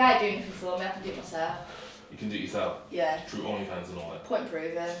ain't doing anything for me. I can do it myself. you can do it yourself Yeah. through OnlyFans and all that. Point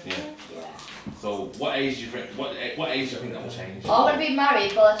proven. Yeah. Yeah. So what age do you think? What age do you think that will change? I want to be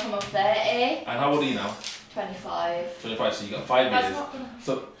married by the time I'm 30. And how old are you now? 25. 25. So you got 5 That's years. not gonna...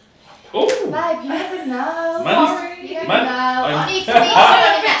 So. Oh. Babe, you never know. Man, You never man, know. I'm- I need to be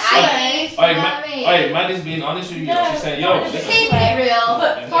someone in their 80s. You know Alright, what I mean? alright, Maddie's being honest with you. No, She's saying, no, yo, no, listen. Keep it real.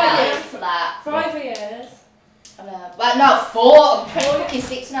 But Yeah. 5 Yeah, years. for that. 5 years. I know. Well, no, 4. I'm fucking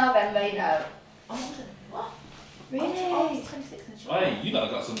 6 November, you know. I'm older than you. What? I Really? was 26 in July. Hey, you lot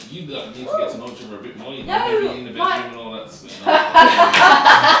got some. You lot need to get to know each other a bit more. You No, know, maybe in the bedroom like- and all that.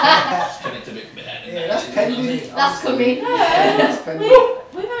 Connect a bit better. yeah, that's pending. That's coming. That's No, pending.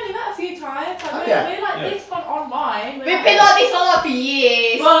 we've only met a few times. Like, Oh, we're, yeah. we're like Yeah. this on online. We're We've been like this for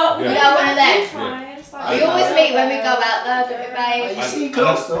years. But Yeah. we've You know, one met of a them. few times, like, We always meet when we go out there, don't we, babe? You seem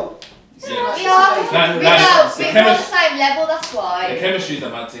close though. You seem Yeah. like- We you are, seem because like- we Nah, know, the we're on the chemist- same level, that's The why. chemistry is a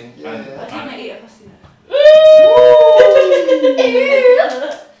mad thing. Yeah. I do want And, to eat a pussy though.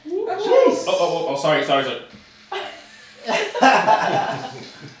 Jeez. oh, sorry. So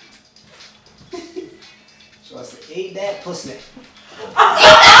I said, eat that pussy. Was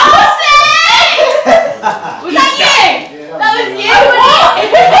that you? Yeah, That was you, wasn't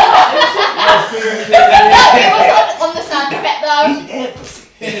it? It was on the sound effect though. Eat that pussy.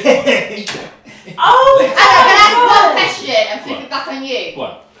 Oh! And I'm gonna ask one question and flip it back on you.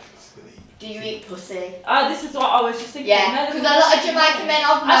 What? Do you eat pussy? This is what I was just thinking. Yeah, because a lot of Jamaican men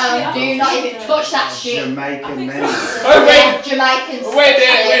I've known do not even touch that shit. Jamaican men. Oh, Yeah, Jamaicans. Wait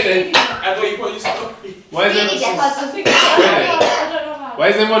there. I thought you put your stuff. Why is Really, everyone? yeah, I think because I don't know how. Why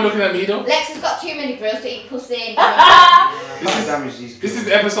is everyone looking at me though? Lex has got too many girls to eat pussy. This is- damage these This is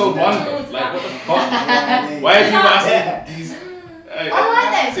girls. episode 1. Bro. Like what the fuck? Yeah, Why are people Yeah. asking these? I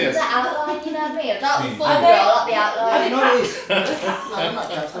like them Serious. because they're outline, you know what I mean? I don't like the full Are girl, they- I like the Yeah, outline. you know what it is? No, I'm not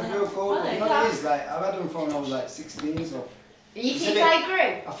cats, I'm real cold. Are they You know what it cats? is? Like, I've had them from when I was like 16, so Your It's a teeth bit- ain't grew. I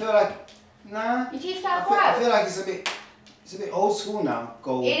feel like, nah. Your teeth I don't feel grow. like it's a bit old school now.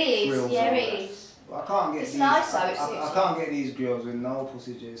 Gold It grills is, yeah, and all it that. is. But I can't get It's these. nice though, it I suits can't get these grills with no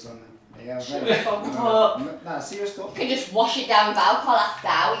pussy juice on them. Yeah, nah, serious talk. You can just wash it down with alcohol after.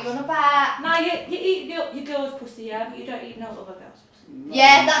 What are you on about? No, you eat your girl's pussy, yeah, but you don't eat no other girl's pussy.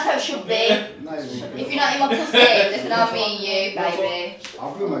 Yeah, that's how it should be. Not even If you're not in my pussy, there's no me and you, baby.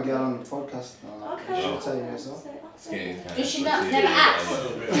 I'll bring my girl on the podcast. Okay. She'll tell you this. Huh? Does she not never ask?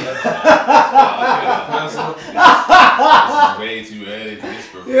 Way too early for this,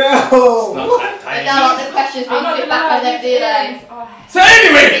 bro. Yo! It's not that I time. don't like the questions being flipped back on them, do they? So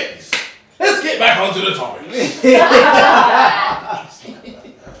anyway, let's get back onto the topic.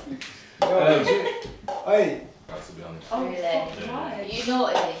 Hey, To be honest. Oh, Really? You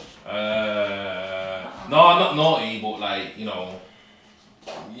naughty? No, I'm not naughty, but like you know.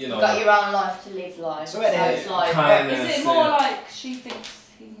 You've got your own life to live, like. So it's like. Is it more like she thinks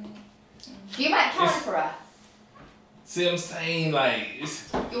he's? Do you make time for her? See what I'm saying? Like,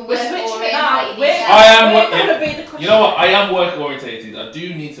 You're We're switching it now. You know what? I am work orientated. I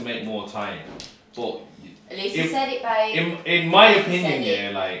do need to make more time, but at least you said it, babe. in my opinion,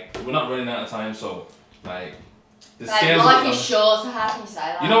 yeah, like we're not running out of time, so like the babe, scales. Life is short, so how can you say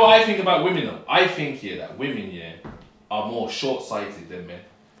that? You know what I think about women though? I think that women are more short-sighted than men.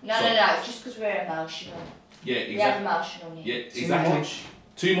 No, it's just because we're emotional. Yeah, exactly. We have emotional needs. Yeah, exactly.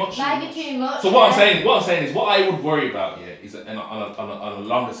 Too much. Maybe too much. So what I'm saying is what I would worry about is on a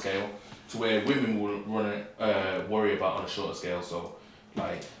longer scale, to where women will worry about on a shorter scale. So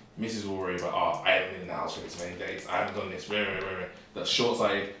like Mrs. will worry about I haven't been in the house for this many days. I haven't done this. That's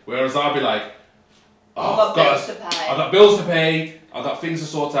short-sighted. Whereas I'll be like, I've got bills to pay. I've got bills to pay. I've got things to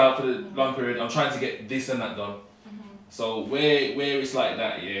sort out for the long period. I'm trying to get this and that done. So where it's like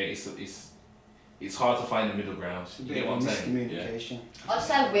that, it's hard to find the middle ground. You get what I'm saying? Miscommunication. I'd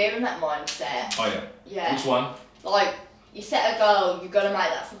say we're in that mindset. Oh yeah. Yeah. Which one? Like, you set a goal, you've got to make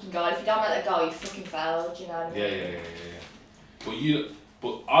that fucking goal. If you don't make that goal, you fucking failed, you know what I mean? Yeah.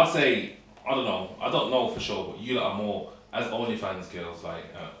 But I'd say, I don't know for sure, but you lot are more, as OnlyFans girls, like,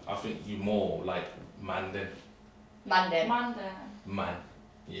 I think you more like man than. Man.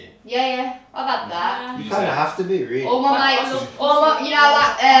 Yeah. Yeah, I've had that. You kind of have to be, really. All my mates, you know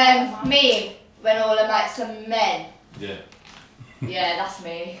that meme when all the mates are men? Yeah. Yeah, that's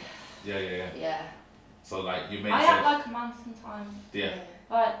me. Yeah. So like you made I act like a man sometimes. Yeah.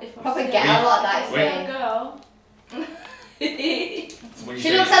 Like if I'm Proper girl like that, a girl.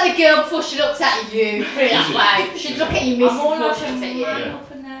 She looks at the girl before she looks at you. Put it that way. She'd look at you, miss, before she looks at you.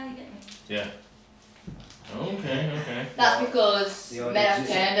 Up in there, you get me? Yeah. Okay. That's because men have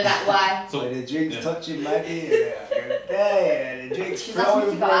turned her that way. So the drink's touching my ear. Yeah, the drink's She's asked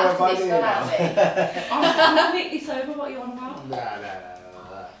me flowing to go from after my this, body. don't I'm completely sober, what are you on about?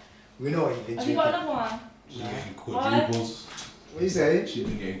 Nah. We know what you've been Have you drinking. got another one? She's getting quadruples. What are you saying? She's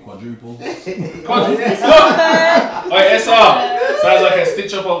been getting quadruples. Alright, SR. Sounds like a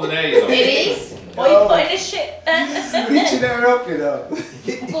stitch up over there, you know. It is. What are you putting this shit? Bitching her up, you know.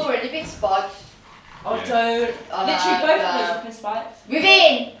 I've already been spiked. Oh, Yeah. don't. Literally both of us have been spiked.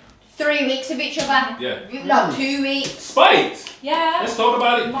 Within 3 weeks of each other. Yeah. No, 2 weeks. Spite! Yeah. Let's talk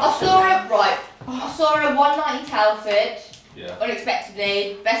about it. I saw her one night in Telford. Yeah.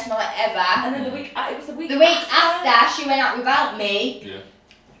 Unexpectedly, best night ever. And then it was the week. The week after, she went out without me. Yeah.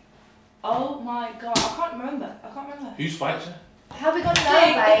 Oh my god, I can't remember. Who spiked you? How are we gonna know,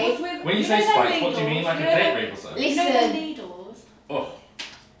 It babe? was with, When you say know them spiked, what do you mean? needles? Like a date rape or something? You know them Listen. needles? Oh.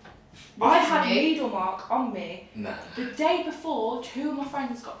 I had a Listen. needle mark on me. Nah. The day before, 2 of my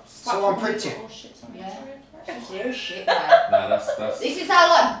friends got spiked. Someone with pricked needles. you? Oh shit, sorry. Yeah. Serious shit, man. Nah, that's This is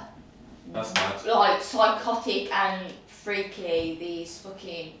how that's mad. like psychotic and freaky these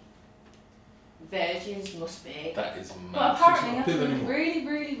fucking virgins must be. That is mad. But apparently, She's after not being anymore.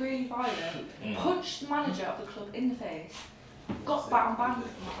 really violent, punched the manager of the club in the face, got banned from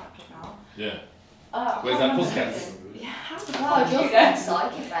that club now. Yeah. I Where's can't that remember Pussycats? anything. Yeah, how the Oh, fuck you're you fucking know?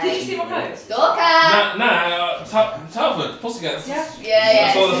 psychic, mate. Did you see my post? Stalker! Telford, Pussycats. Yeah. Yeah.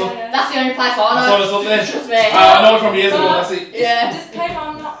 I saw this up. That's the only place I I saw know. this up there. Trust me. I know it from years ago, that's it. Yeah.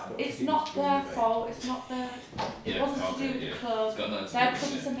 Disclaimer, it's not their fault, it Yeah, wasn't to okay, do with yeah. the club. It's got nothing to Their do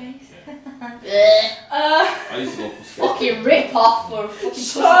club's with it. amazing. I used to go Pussycats. Fucking rip off for a fucking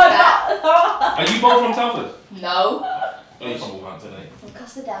Shut pussycat. up! Are you both from Telford? No. Oh, you're from Wolverhampton, eh? From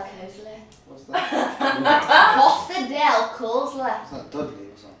Costa del Cosley. What's that? Costa del Cosley. It's not Dudley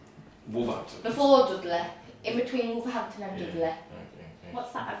or something. Wolverhampton. Before Dudley. In between Wolverhampton and Dudley. Okay.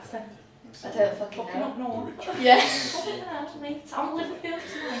 What's that accent? I don't fucking Fucking know. up north. Yeah. Fucking hell, mate. I'm Liverpool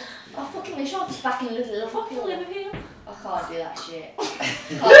tonight. I fucking wish I was back in Little Fucking Liverpool. Liverpool. I can't do that shit. Can't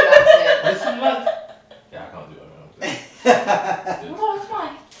do that Listen, lad. Yeah, I can't do it.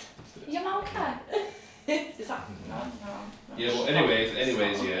 Right, mate. You're okay. Is that? No. Yeah, well,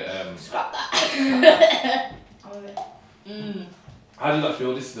 anyways, yeah. shit. Scrap that. How did that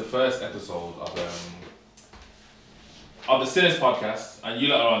feel? This is the first episode of the Sinners podcast, and you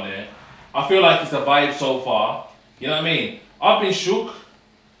lot are on there. I feel like it's a vibe so far. You know what I mean? I've been shook.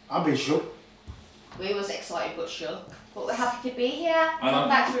 I've been shook. We was excited but shook. But we're happy to be here.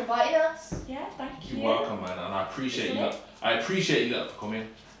 And Thanks for inviting us. Yeah, thank you. You're welcome, man, and I appreciate you lot. I appreciate you lot for coming,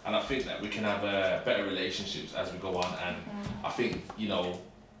 and I think that we can have better relationships as we go on. And I think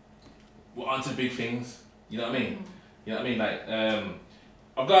we're onto big things. You know what I mean? You know what I mean? Like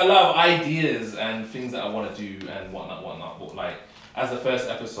I've got a lot of ideas and things that I want to do and whatnot. But like as the first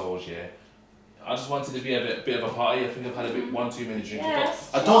episode, yeah, I just wanted to be a bit of a party. I think I've had a bit one too many drinks. Yes.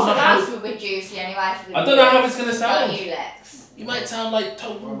 But I don't know how. This will be juicy anyway. For the I don't know how it's gonna Not sound. you, Lex. You might sound like What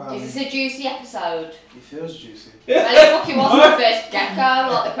total. about Is this a juicy episode? It feels juicy. Well, it fucking wasn't the first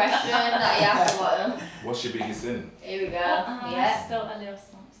gecko, like the question that you asked. What? What's your biggest sin? Here we go. Yeah. Still a little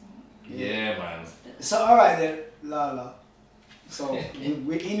something. Yeah, man. So alright then, Lala. So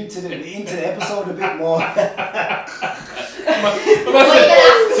we're into the episode a bit more. What are you gonna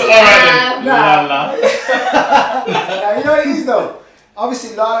ask So us alright now? then, Lala. Now you know what it is though.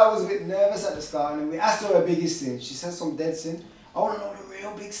 Obviously Lala was a bit nervous at the start, and we asked her biggest sin. She said some dead sin. I want to know the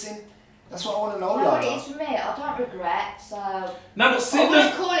real big sin. That's what I want to know, No, Lala. it is for me. I don't regret, so No, but I sin.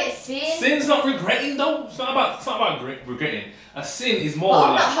 wouldn't call it a sin. Sin's not regretting though. It's not about regretting. A sin is more But I'm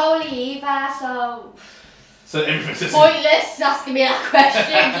like. not holy either, So everything's a sin. pointless asking me that question.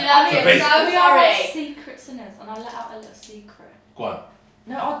 Do you know what I mean? I'm so We are like sorry. secret sinners, and I let out a little secret. Go on.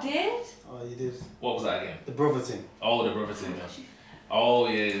 No, I did. Oh, you did. What was that again? The brother thing. Oh, the brother thing. Oh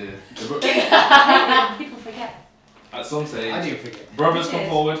yeah. People forget. At some I stage, didn't forget. brothers You come did.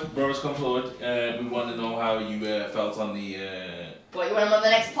 forward. Brothers come forward. We want to know how you felt on the. What, you want him on the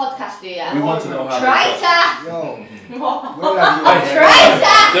next podcast, do you? We want to know how. Traitor! Yo, What? we'll have you.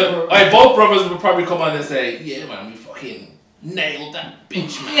 Traitor! Both brothers will probably come on and say, "Yeah, man, we fucking nailed that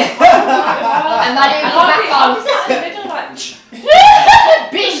bitch, man." And Maddie will come back I on. was sat in the middle like,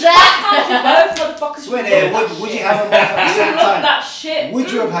 Bitch that! both motherfuckers. Swear there, would you have them both at the You same love time? that shit. Would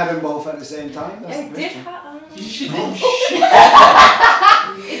you have had them both at the same time? That's It the did question. happen. You should. It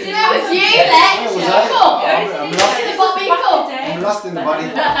was you, Lex. Where was I? Come. I'm lost. The Bobby Cup. I'm lost in the body.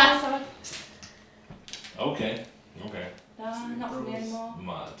 Okay. Not for me anymore.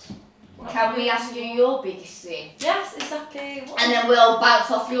 Mad. Can we ask you your biggest sin? Yes, exactly. What And then we'll bounce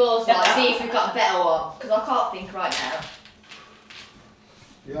off yours, like see if we've got a better one. Because I can't think right now.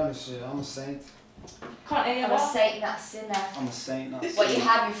 Be honest, I'm a saint. can't hear I'm a Satan, not a sinner. I'm a saint, not a What you saint.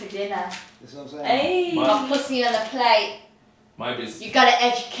 having for dinner? That's what I'm saying. Hey. Got pussy on a plate. My biggest. You gotta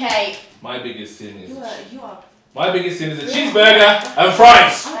educate. My biggest sin is. You are. My biggest sin is a cheeseburger and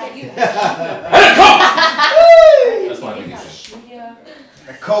fries. I bet you. And a Coke. That's my biggest sin. Yeah.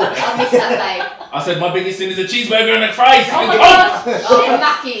 A Coke. I miss that, babe. I said my biggest sin is a cheeseburger and a fries Oh and my Coke. god. Oh, in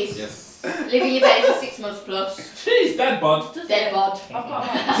Mackey's. Yes. Living your belly for 6 months plus. Jeez, dad bod. Dead bod. I've got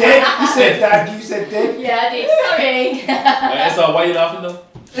one. Dead? You said dad, you said dead. Yeah, I did. Sorry. So why are you laughing though?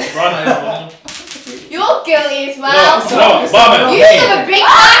 Brian, are you laughing? You're guilty as well. No, barman. You have a Big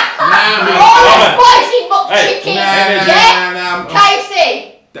Mac. Oh, spicy muck chicken. Yeah. KFC.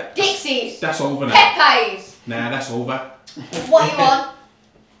 Dixie's. That's over now. Pepe's. Nah, that's over. What you want?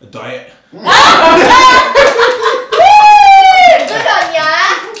 A diet. Good on ya.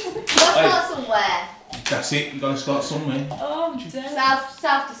 Let's start somewhere. That's it. You gotta start somewhere. Oh, I'm dead.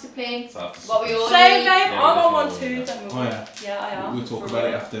 Self-discipline. What we all Same need. name. Yeah, I'm on one definitely. too. Then Oh yeah. Yeah, I am. We'll talk about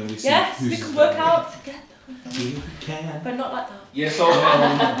it after we see Yes, we can work out together. We can. But not like that. Yeah, so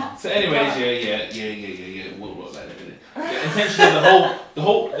anyways, yeah. We'll like that. The intention of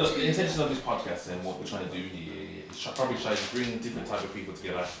the intention of this podcast and what we're trying to do here is probably try to bring different type of people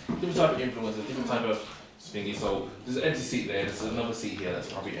together, different type of influencers, different type of thingy. So there's an empty seat there. There's another seat here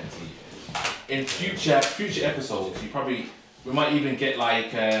that's probably empty. In future episodes, we might even get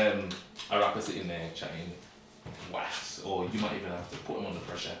like a rapper sitting there chatting wax, or you might even have to put him under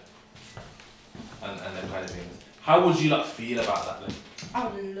pressure and that kind of things. How would you feel about that then? I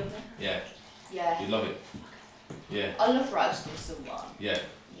would love it. Yeah, Yeah. you'd love it. Yeah, I love roasting someone. yeah.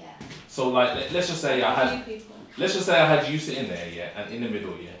 Yeah. So let's just say I had you sitting there, yeah, and in the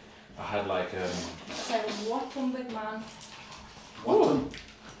middle, yeah, I had like So, what on big man?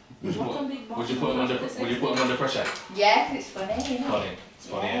 Would you What put on big man? would you put him under pressure? Yeah, 'cause it's funny, isn't it? Funny, it's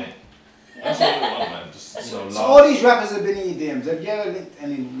funny, Yeah. isn't it? That's what we want, man. Just So laugh. all these rappers have been in your DMs. Have you ever linked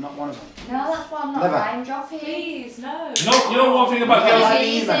any? Not one of them. No, that's why I'm not Never. name dropping. Please, no. You know one thing about Yeah, girls. like-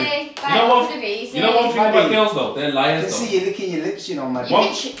 Easy. man. You know what? Easy. You know one thing about girls though, they're I liars can though. see you licking your lips, you know, man. You What?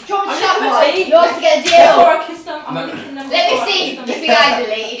 bitch, do you want I'm to chat gonna boy? take You want to get a Before deal? I kiss them, I'm No. licking them. Let me before I see. kiss You them. think I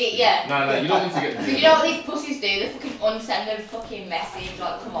deleted it yet? No, you don't need to get. You know what these pussies do? They fucking unsend the fucking message.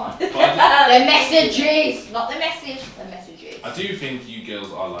 Like, come on. But The messages, not the message. The messages. I do think you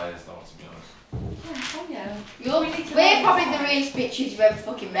girls are liars though, to be honest. Oh, yeah. We're probably the realest bitches you've ever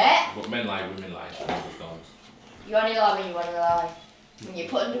fucking met. But men lie, women lie, girls don't. You only lie when you want to lie. When you're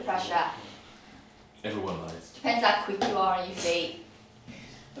put under pressure. Everyone lies. Depends how quick you are on your feet.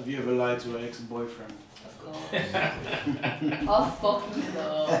 Have you ever lied to an ex-boyfriend? Of course. Oh fucking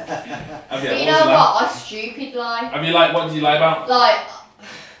love. Have But you know what? I stupid lie. Have you what did you lie about? Like,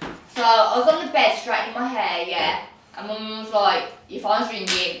 so I was on the bed straightening my hair, yeah. And my mum was like, your phone's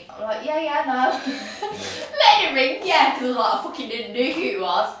ringing. I'm like, yeah, no. Let it ring, yeah, because I was like, I fucking didn't know who it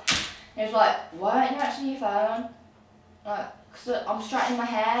was. And he was like, why aren't you answering your phone? Like, because I'm straightening my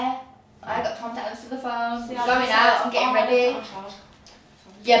hair. I ain't got time to answer the phone. See, I'm going out, I'm getting ready.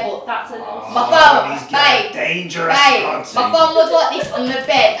 Yeah, but that's a little. my phone, He's getting babe, dangerous. my phone was like this on the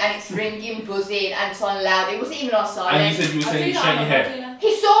bed and it's ringing, buzzing, and it's on loud. It wasn't even on silent. And you said you were saying you straighten your hair.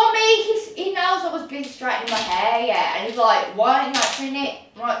 He saw me. He knows I was busy straightening my hair, yeah. And he's like, why aren't you answering it?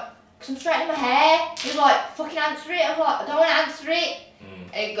 I'm like, because I'm straightening my hair. He's like, fucking answer it. I was like, I don't want to answer it.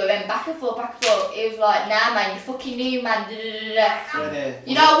 And he went back and forth, back and forth. He was like, nah, man, you fucking new, man.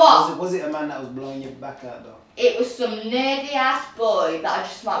 You know what? Was it a man that was blowing your back out, though? It was some nerdy ass boy that I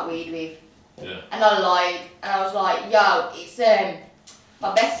just smoked weed with. Yeah. And I lied. And I was like, yo, it's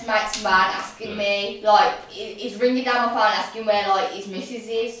my best mate's man asking me, like, he's ringing down my phone asking where, like, his missus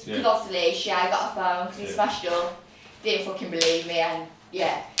is. Because obviously she ain't got a phone because he smashed up. Didn't fucking believe me and,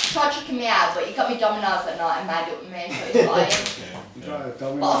 yeah. He tried tricking me out, but he got me Domino's at night and made up with me, so he's lying.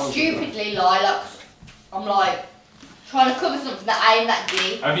 But I stupidly lie, like, I'm like, trying to cover something that I ain't that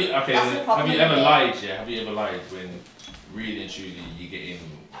deep. Have you ever lied, yeah? Have you ever lied when really and truly you get in?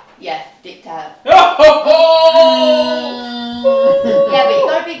 Yeah, dicked out. Oh! Yeah, but you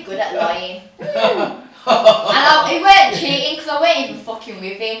gotta be good at lying. And he weren't cheating because I weren't even fucking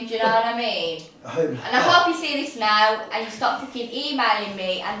with him, do you know what I mean? And I hope you see this now and you stop fucking emailing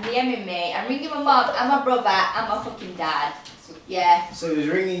me and DMing me and ringing my mum and my brother and my fucking dad. Yeah. So he was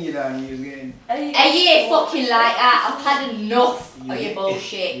ringing you down and he was getting... A year fucking like that. I've had enough of your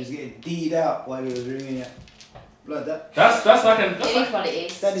bullshit. He was getting D'd out while he was ringing you. Blood that. That's like an... It is what it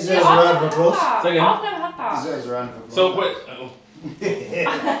is. That deserves a round of applause. I've never had that. Deserves a round of applause. So wait... She's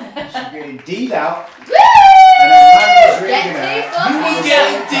getting D'd out. Woo! And a man was ringing her. You was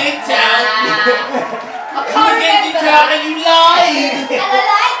getting dicked out. I can't remember that. And you lied. And I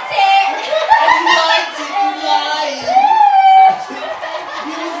liked it. And you liked it. You lied.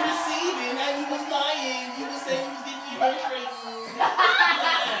 You was receiving and you was lying. You was saying you was getting your hair straightened.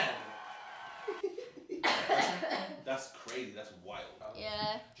 That's crazy. That's wild.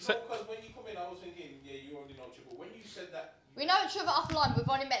 Yeah. So, because when you come in, I was thinking, yeah, you already know Triple. When you said that. We know each other offline. We've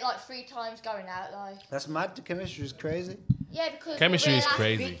only met like 3 times going out, like. That's mad. The chemistry is crazy. Yeah, because Chemistry we're is like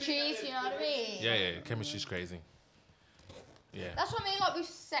crazy. big trees, you know what I mean? Yeah, chemistry's crazy. Yeah. That's what I mean, like with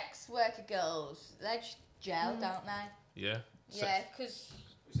sex worker girls, they just gel, don't they? Yeah. Yeah, because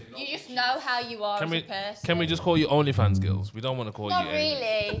you just know how you are as a person. Can we just call you OnlyFans girls? We don't want to call Not you.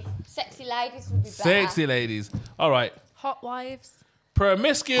 really. Sexy ladies would be better. Sexy ladies. All right. Hot wives.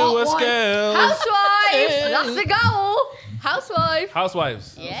 Promiscuous girls. Housewives. That's the goal. Housewife.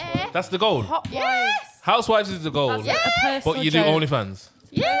 Housewives. Yeah. That's the goal. Hot wives. Yes. Housewives is the goal. That's Yeah. a personal But you do joke. OnlyFans.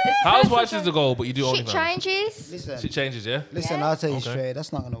 Yeah. Housewives is the goal, but you do Shit OnlyFans. changes. Listen, Shit changes, yeah? listen. Yeah. I'll tell you Okay. straight.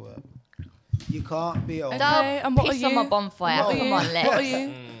 That's not gonna work. You can't be on. Okay, Don't and what piss are on my you? bonfire. What are Come you? on, What let's. are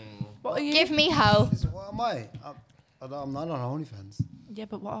you? What are you? Give me hoe. What am I? I'm not on OnlyFans. Yeah,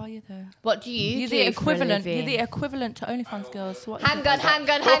 but what are you though? What do you You're do the for a equivalent. You're living? the equivalent to OnlyFans girls. So what? Hang is it?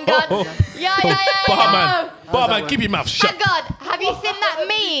 on. Yeah. Barman, work? keep your mouth shut. Hang on. Have you seen that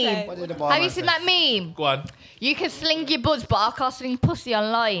meme? What did the Have barman you seen say? that meme? Go on. You can sling your buds, but I can't sling pussy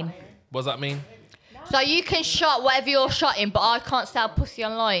online. What does that mean? So you can shot whatever you're shotting, but I can't sell pussy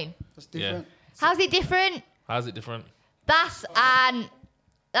online. That's different. How's it different? How's it different?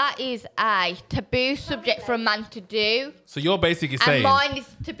 That is a taboo subject for a man to do, So you're basically and saying. mine is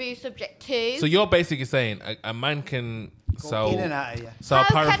a taboo subject too. So you're basically saying a man can Go in and out of you. sell How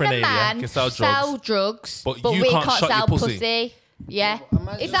can a paraphernalia, man can sell drugs, but but you we can't can't shot your sell pussy. Yeah. A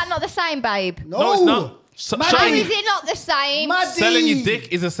man Is just- that not the same, babe? No, it's not. How Shotting- is it not the same? Maddie. selling your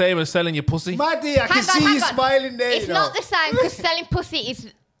dick is the same as selling your pussy. Maddie, I can Hang on, see hang you on. smiling there. It's you not know. the same because selling pussy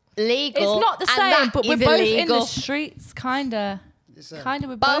is legal. It's not the and same, that but we're is both in illegal. the streets, kinda. Listen, Kinda,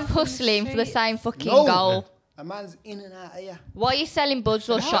 we're Both both in hustling for the streets. same fucking No. goal. a man's in and out of you. Why are you selling buds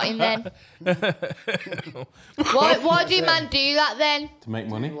or shotting then? Why do man do that then? To make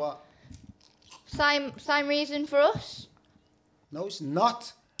money. What? Same reason for us? No, it's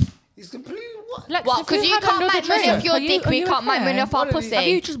not. It's completely what? Lex, What, if 'cause you had can't another make money drink, off your are you- dick, are we you can't make okay? money off our What are these- pussy. Have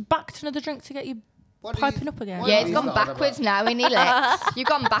you just backed another drink to get you What are piping these- up again? what Yeah, are it's these gone not backwards now, innit, Lex? You've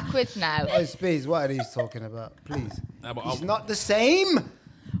gone backwards now. Oh, Speeds, what are these talking about? Please. Nah, but It's not the same.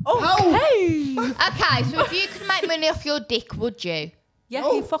 Okay. Okay, so if you could make money off your dick, would you? Yeah,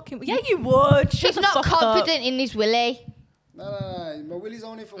 No. you fucking. Yeah, you would. Shut He's the not fuck up. confident in his willy. No. My willy's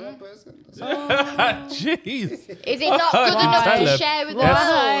only for one person. Jeez. Is it not good enough to share with the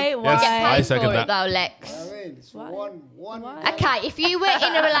Yes. world? Yes, You I get paid second for that. it though, Lex. I mean, it's for one. Okay, if you were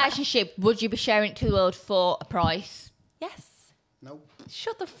in a relationship, would you be sharing it to the world for a price? Yes. Nope.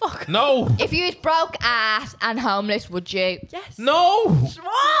 Shut the fuck up. No. If you was broke ass and homeless, would you? Yes. No.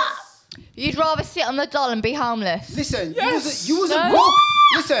 What? You'd rather sit on the doll and be homeless. Listen, Yes. you wasn't No. broke.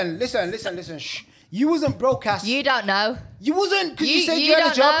 Listen. Shh. You wasn't broke ass. You don't know. You wasn't, because you You- said you you had a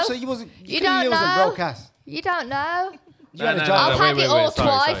don't job, know. so you wasn't. You clearly don't wasn't know. broke ass. You don't know. You had a No, job. I've wait, had wait, it all wait, sorry,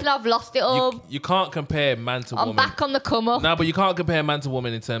 twice sorry. and I've lost it all. You can't compare man to I'm woman. back on the come up. No, but you can't compare man to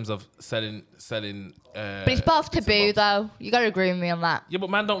woman in terms of selling. But it's both taboo though. You got to agree with me on that. Yeah, but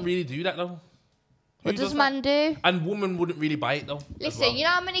man don't really do that though. What Who does that? man do? And woman wouldn't really buy it though. as Listen, well. you know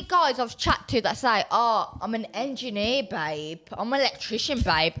how many guys I've chatted to that say, "Oh, I'm an engineer, babe. I'm an electrician,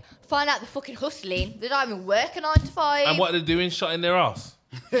 babe." Find out they're fucking hustling. They don't even work a 9 to 5. And what are they doing? Shutting their ass.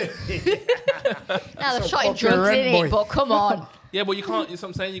 Now they're So shotting fucking drugs red in boy. it, but come on. Yeah, but you can't. You know what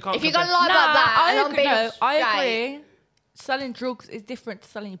I'm saying? You can't. If you're compare- gonna lie about that, I and I'm agree. being No, I straight- agree. Selling drugs is different to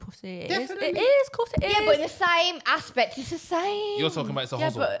selling your pussy. It is. Definitely. It is. Of course it is. Yeah, but in the same aspect, it's the same. You're talking about it's a Yeah,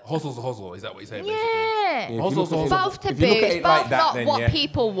 hustle. but- Hustle's a hustle. Is that what you're saying? Yeah. If you Hustle's look at a it- Both if taboo. you look at It's it both like that, not then what yeah.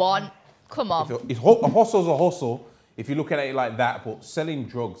 people want. Come on. A hustle's a hustle. If you look at it like that, but selling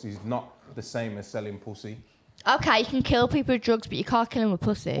drugs is not the same as selling pussy. Okay, you can kill people with drugs, but you can't kill them with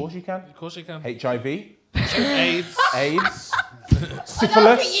pussy. Of course you can. Of course you can. HIV, AIDS. AIDS, I don't think you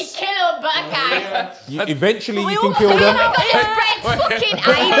syphilis. kill them, but okay. Eventually you all can kill You're them. not gonna spread fucking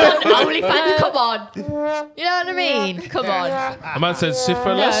AIDS on OnlyFans. Come on. You know what I mean? Come on. A man said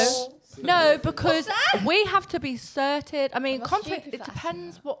syphilis. No, because we have to be certain. I mean, I'm a content. stupid It fat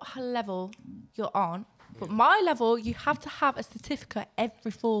depends what level you're on. But my level, you have to have a certificate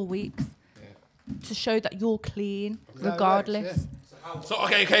every 4 weeks to show that you're clean, that regardless. works, So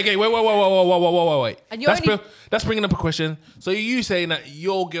okay. Wait. And you're only- That's bringing up a question. So are you saying that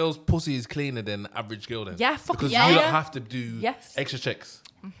your girl's pussy is cleaner than the average girl then? Yeah, fucking Because yeah. you don't have to do Yes. extra checks.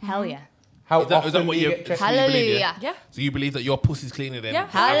 Hell yeah. How Is that often what do you you? get checked? that's what you believe, Hallelujah. Yeah. So you believe that your pussy's cleaner than Yeah.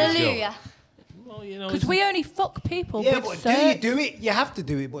 the average girl? Hallelujah. Well, you know, Because we only fuck people Yeah, with but search. do you do it? You have to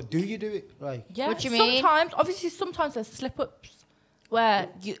do it, but do you do it? Like, Yeah. What do you mean? Sometimes there's slip-ups where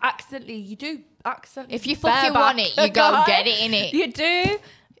you do accidentally. If you fucking bareback want it, you a go and guy. get it, innit? You do, It's a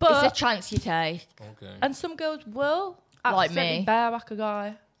but chance you take. okay. and some girls will Like accidentally me. bareback a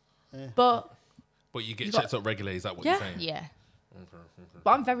guy, but But you get You got- checked up regularly. Is that what Yeah. you're saying? Yeah.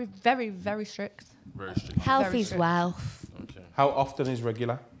 I'm very, very, very strict. Very strict. Health Very is strict. wealth. Okay. How often is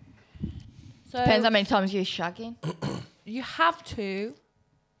regular? So Depends how many times you're shagging. you have to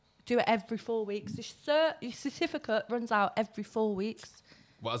do it every 4 weeks. Your certificate runs out every 4 weeks.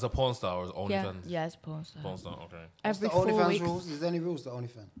 What, as a porn star or as OnlyFans? Yeah, it's porn star. Porn star. Okay. Every the 4 OnlyFans weeks. rules? Is there any rules to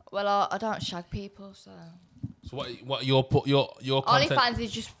OnlyFans? Well, I don't shag people, so. So what your content? OnlyFans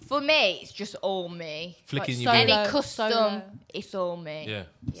is just, for me, it's just all me. Flicking Like you. Any Solo, custom, solo. it's all me. Yeah.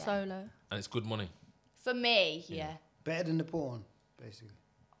 Yeah. Solo. And it's good money. For me, yeah. Better than the porn, basically.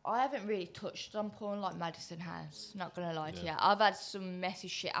 I haven't really touched on porn like Maddison has. Not gonna lie to you. I've had some messy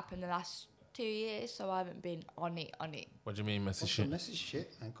shit happen the last 2 years, so I haven't been on it. What do you mean, messy What's shit? the message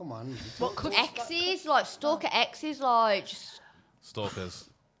shit, man? Come on. What could Exes, like stalker exes, like just Stalkers.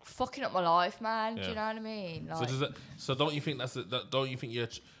 fucking up my life, man. Do Yeah. you know what I mean? So Like, does that? So don't you think don't you think you're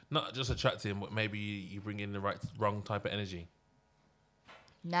not just attracting, but maybe you bring in the wrong type of energy?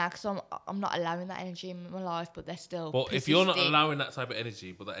 nah, because I'm not allowing that energy in my life, but they're still. Well, if you're not persisting. allowing that type of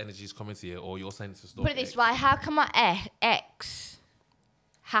energy, but that energy is coming to you, or you're saying it's a stalker. Put it this way: how can my ex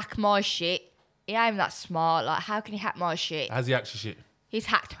hack my shit? He ain't even that smart. Like, how can he hack my shit? Has he actually shit? He's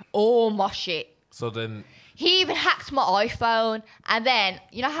hacked all my shit. So then, He even hacked my iPhone, and then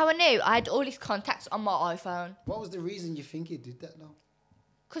you know how I knew? I had all his contacts on my iPhone. What was the reason you think he did that, though?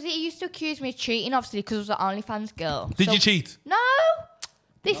 Because he used to accuse me of cheating, obviously, because I was an OnlyFans girl. did So- you cheat? No.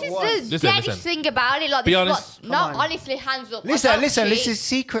 This Not is once. the Listen, deadest listen. thing about it. Like, Be this honest. is what, no, Come on. honestly, hands up. I Listen, don't listen, cheat. this is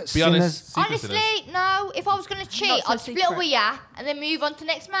secret Be sinners. honest. Secret sinners. Honestly, no. If I was going to cheat, Not so I'd split secret. up with ya and then move on to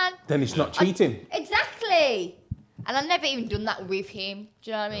next man. Then it's not cheating. Exactly. And I've never even done that with him. Do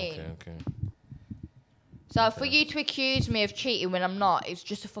you know what I mean? Okay. So for you to accuse me of cheating when I'm not, it's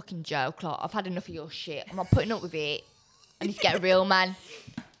just a fucking joke. Like, I've had enough of your shit. I'm not putting up with it. I need to get a real man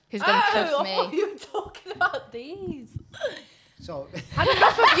who's going to trust I me. thought you were talking about these. So, Had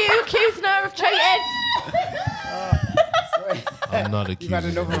enough of you accusing her of cheating. sorry. I'm not You've had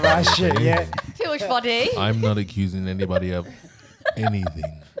accusing. enough of our shit, yeah. Too much body. I'm not accusing anybody of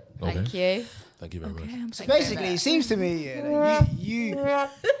anything. Okay. Thank you. Thank you very much. So basically, it seems to me that you I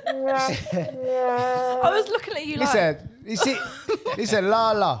was looking at you like. listen,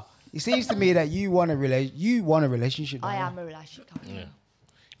 Lala. It seems to me that you want a relationship. I don't am a relationship. Yeah.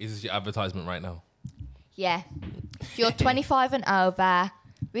 Is this your advertisement right now? Yeah. If you're 25 and over,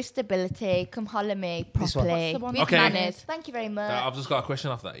 with stability, come holler me This one. properly. What's the one? With Okay. manners. Thank you very much. I've just got a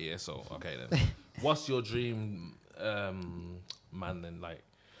question off that. Yeah. So okay then. What's your dream man then? Like,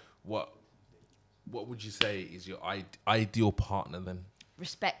 what would you say is your ideal partner then?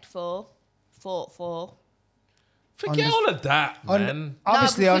 Respectful, thoughtful. Forget all of that, man.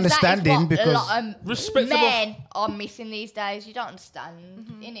 Obviously, No, because understanding that is what because a lot of Respectable. men are missing these days. You don't understand.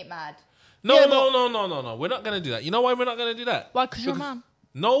 Isn't it mad? No, Yeah, no. We're not gonna do that. You know why we're not gonna do that? Why? Because you're a man.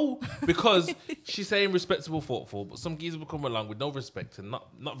 No, because she's saying respectable, thoughtful, but some geezers will come along with no respect and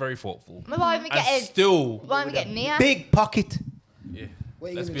not very thoughtful. Why won't we And get still, why won't we get near? big pocket. yeah. What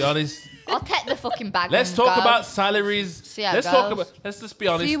are you Let's gonna be do? honest. I'll take the fucking bag. Let's and talk go. about salaries. See how it Let's talk goes. about. Let's just be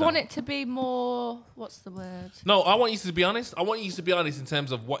honest. Do you now. want it to be more? What's the word? No, I want you to be honest. I want you to be honest in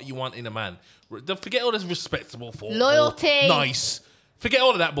terms of what you want in a man. Forget all this respectable, thoughtful, Loyalty. nice. Forget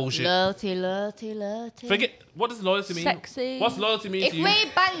all of that bullshit. Loyalty. Forget what does loyalty mean? Sexy. What's loyalty mean If to you?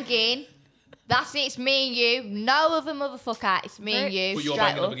 we're banging, that's it. It's me and you. No other motherfucker. It's me and Right. you. But you're straight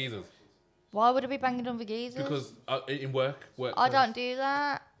banging up. other geezers Why would I be banging on the geezers? because in work. I don't do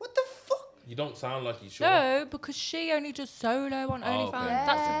that. What the fuck? You don't sound like you sure. No, because she only does solo on OnlyFans. okay. That's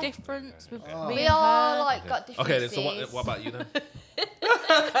Yeah. the difference with me We and all her. like got different. Okay, then, so what about you then?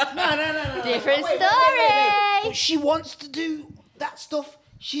 No. Different Wait. story. She wants to do that stuff.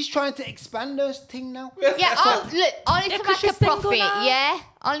 She's trying to expand her thing now. Yeah, look, only Yeah, to 'cause make a she's single profit. now. Yeah,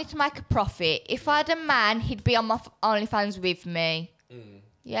 only to make a profit. If I had a man, he'd be on my OnlyFans with me.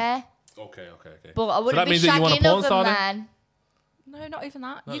 Yeah, Okay. but I So wouldn't that be means that you want a shagging porn another star then? man. No, not even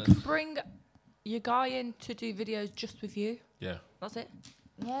that. No, You no. can bring your guy in to do videos just with you. Yeah. That's it.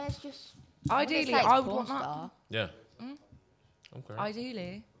 Yeah, it's just. Ideally, say it's I would porn want that. star. Yeah. Okay.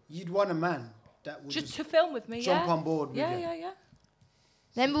 Ideally, You'd want a man that would just to film with me. jump yeah. on board with you. Yeah.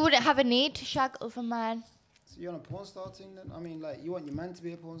 Then we wouldn't have a need to shag other man. So you're on a porn star thing then? I mean, like, you want your man to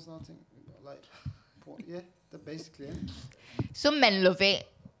be a porn star thing? Like, porn, yeah, that basically, yeah. Some men love it.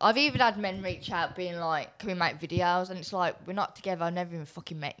 I've even had men reach out being like, "Can we make videos?" And it's like, we're not together. I've never even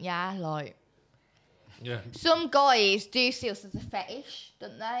fucking met ya. Like, Yeah. some guys do see us as a fetish,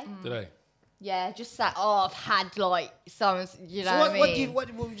 don't they? Did I? Yeah, just that. Oh, I've had like some. You know So what I what, mean?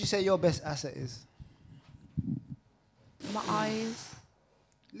 what would you say your best asset is? My eyes.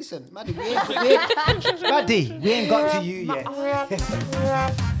 Listen, Maddie, we ain't got to you yet.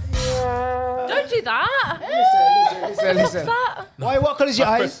 Don't do that. Listen. That. Why? What colour's your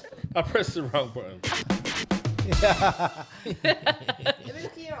eyes? I pressed the wrong button. Let me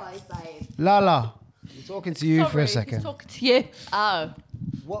look at your eyes, babe. Lala, we're talking to you for a Sorry, second. he's talking to you. Oh,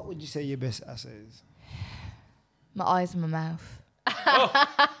 What would you say your best asset is? my eyes and my mouth. No,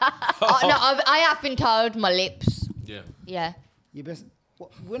 I have been told my lips. Yeah. Yeah. Your best.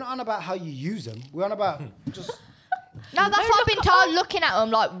 We're not on about how you use them. We're on about just. No, that's what I've been told. Looking at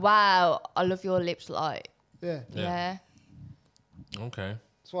them, like, wow, I love your lips. Like, Yeah. yeah. Okay.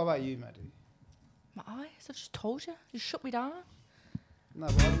 So what about you, Maddie? My eyes. I've just told you. You shut me down. No,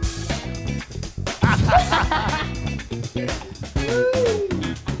 but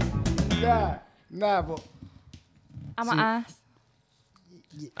nah, but And my ass.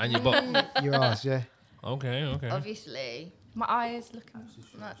 And your butt. your ass, yeah. Okay. Obviously. My eyes looking.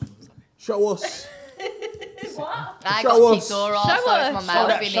 Show us. I Show got us. kicked all off, Show so us. it's my Show mouth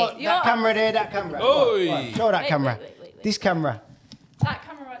that, in show, it. that camera there, that camera. Oi. Right, show that camera. Wait. This camera. That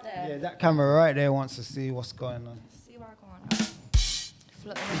camera right there. Yeah, that camera right there wants to see what's going on. See where I go on.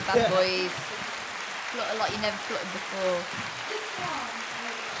 Flutter with bad boys. Flutter like you never fluttered before.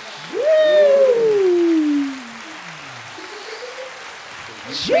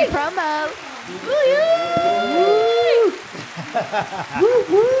 Free promo.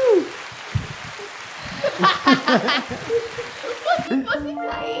 What's he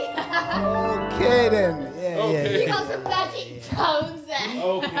playing? Okay then. Yeah. You got some magic tones there.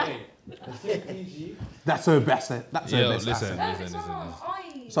 Okay. That's her best. That's her Yo, best listen.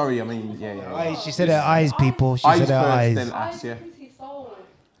 asset. Sorry, I mean, yeah. Eyes, she said her eyes, people. She Eyes said her first, eyes. then ass, yeah.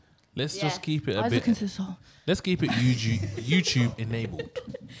 Let's Yeah. just keep it a Eyes bit. look into the soul. Let's keep it YouTube enabled.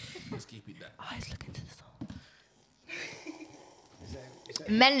 Let's keep it that. Eyes look into the soul.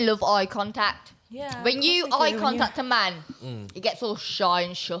 Men love eye contact. Yeah. When of you course they eye do, contact a man, he gets all shy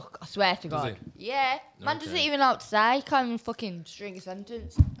and shook. I swear to Does God. he? Yeah. Man doesn't Okay. even know what to say. He can't even fucking string a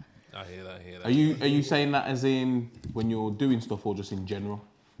sentence. I hear that. Are you saying that as in when you're doing stuff or just in general?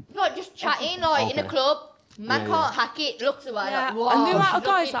 Like just chatting, like in a club. Man can't hack it. Looks away like, wow. And the amount of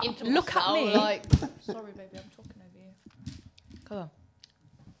she's guys looking that into look at my me. soul, like, Sorry, baby, I'm talking over you. Come on.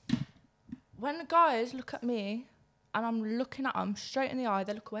 When the guys look at me and I'm looking at them straight in the eye,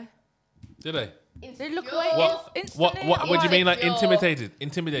 they look away. Did they? They look away instantly. What do you mean, like intimidated?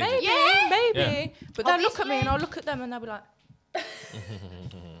 Intimidated? Maybe, Yeah. maybe. Yeah. But they'll look at me and I'll look at them and they'll be like,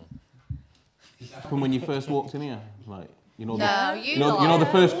 From when you first walked in here, like you know, No, you know the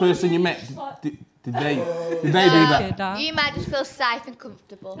first person you met. Did they do that? You might just feel safe and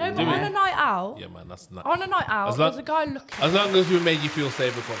comfortable. No, but on a night out, Yeah, man, that's not. on a night out, there's a guy looking. As long as we made you feel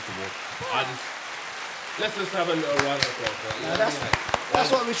safe and comfortable, let's just have a little round of applause. That's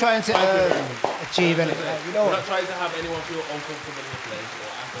what we're trying to achieve, and we're not trying to have anyone feel uncomfortable in the place or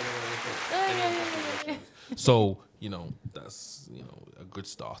ask anyone uncomfortable. So that's a good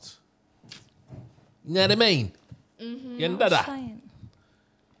start. You know what I mean? You know that?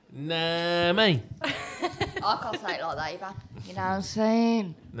 Nah, mate. I can't say it like that either. You know what I'm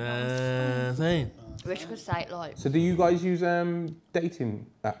saying? Nah, saying. Wish I could say it like. So do you guys use dating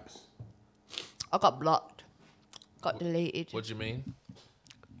apps? I got blocked. Got deleted. What do you mean?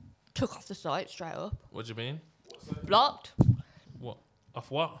 Took off the site straight up. What do you mean? Blocked. What?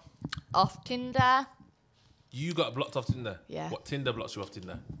 Off what? Off Tinder. You got blocked off Tinder? Yeah. What, Tinder blocks you off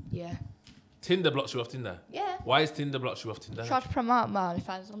Tinder? Yeah. Tinder blocks you off Tinder? Yeah. Why is Tinder blocks you off Tinder? Tried to promote my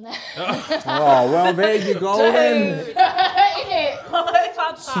OnlyFans on there. Oh, well, there you go then.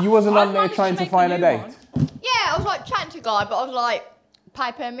 So you wasn't on there trying to find a date? Yeah, I was like chatting to a guy, but I was like,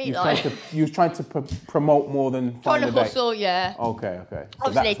 pay per meet, like. You was trying to promote more than Trying find to a date? hustle, yeah. Okay. So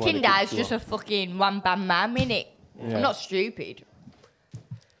Obviously, that's why they Tinder kicked is you just off. a fucking one-band man, innit? Yeah. I'm not stupid.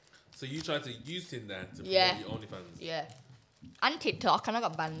 So you tried to use Tinder to promote Yeah. your OnlyFans? Yeah. And TikTok, and I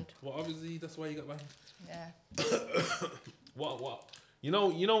got banned. Well, obviously, that's why you got banned. Yeah. What? You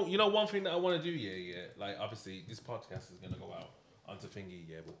know one thing that I want to do, yeah. Like, obviously, this podcast is gonna go out onto Thingy,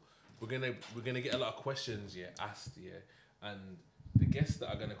 yeah. But we're gonna get a lot of questions, yeah, asked, yeah, and the guests that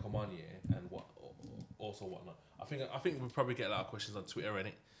are gonna come on, yeah, and whatnot. I think we'll probably get a lot of questions on Twitter,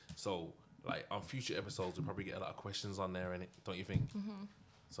 innit? So, like, on future episodes, we'll probably get a lot of questions on there, innit? Don't you think? Mm-hmm.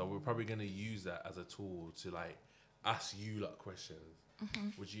 So we're probably gonna use that as a tool to like ask you lot questions. Mm-hmm.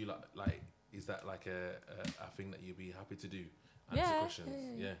 Would you like? Is that like a thing that you'd be happy to do? Answer questions,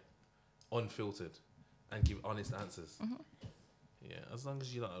 yeah. Unfiltered, and give honest answers. Mm-hmm. Yeah, as long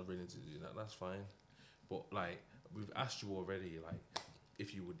as you're not willing to do that, that's fine. But like, we've asked you already, like,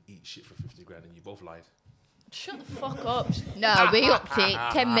 if you would eat shit for 50 grand, and you both lied. Shut the fuck up. No, we upped it.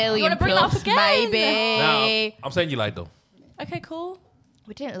 10 million You wanna bring that up plus, again? maybe. No, I'm saying you lied though. Okay, cool.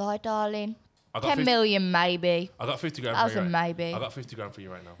 We didn't lie, darling. I got 10 50 million, maybe. I got 50 grand That for was you a right maybe. I got 50 grand for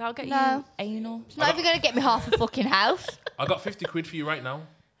you right now. That'll get No. you anal. It's not even going to get me half a fucking house. I got 50 quid for you right now.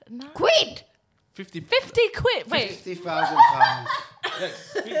 No. Quid! 50 quid. Wait. £50,000.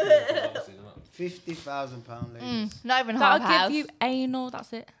 Yes, 50 obviously, £50,000, ladies. Not even half a That'll house. give you anal.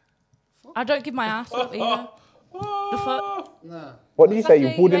 That's it. I don't give my ass up either. The fuck? No. What did you say? You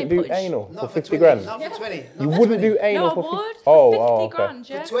Exactly, wouldn't you do ain't put anal for Not 50 20. grand? Not for 20. You Not for wouldn't 20. do anal No, I for would. 50? For 50 Okay. grand,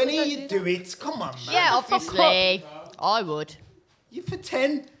 yeah. For 20, Don't you do it. Come on, man. Yeah, obviously. I would. You for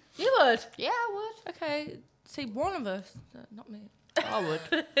 10? You would. Yeah, I would. Okay. See, one of us. Not me. I would.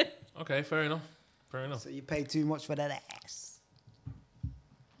 Okay, fair enough. Fair enough. So you pay too much for that ass.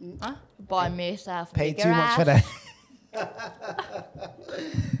 Huh? Buy me yourself a Pay bigger too ass. much for that.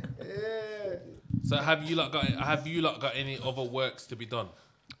 So have you lot got any other works to be done?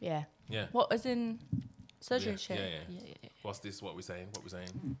 Yeah. Yeah. What, as in surgery Yeah, shit? yeah. What's this? What we saying?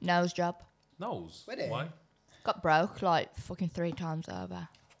 Nose job. Nose. Where they? Why? Got broke like fucking 3 times over.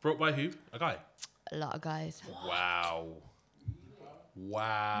 Broke by who? A guy. A lot of guys. Wow.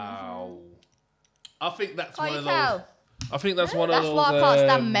 I think that's Can't one you of those. tell? I think that's one of That's those. why I can't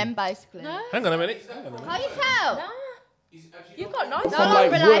stand men, basically. No. Hang on a minute. Can't you tell? Nah. You've got nice No, From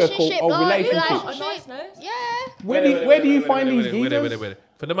like like work relationship, or like relationship. A nice nose. Yeah. Where do you find these geezers? Wait.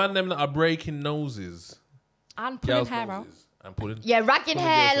 For the man them that are breaking noses, And pulling girls' hair out. noses, and pulling. Yeah, ragging Put the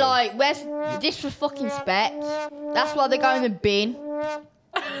hair, girls on. like, where's disrespect? That's why they go in the bin.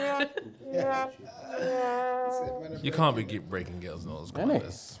 You can't be breaking girls' noses. Come on,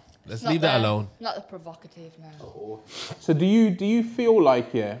 Innit? let's Not leave that the- alone. Not the provocative now. So do you feel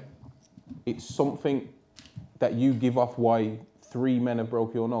like it's something that you give off why 3 men have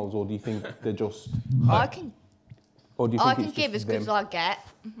broke your nose, or do you think they're just, I can or do you think I can it's give as just good as them? I get.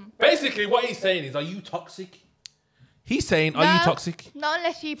 Basically, what he's saying is, are you toxic? He's saying, are you No, toxic? Not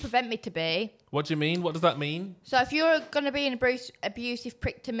unless you prevent me to be. What do you mean? What does that mean? So if you're going to be an abusive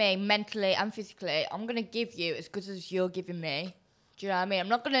prick to me, mentally and physically, I'm going to give you as good as you're giving me. Do you know what I mean? I'm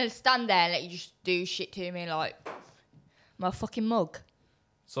not going to stand there and let you just do shit to me like I'm a fucking mug.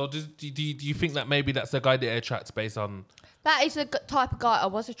 So do you think that maybe that's the guy that attracts based on... That is the type of guy I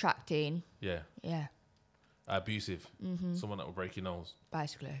was attracting. Yeah. Yeah. Abusive. Mm-hmm. Someone that will break your nose.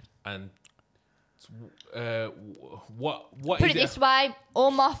 Basically. And what Put is it this way, all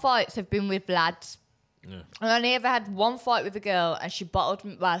my fights have been with lads. Yeah. I only ever had one fight with a girl and she bottled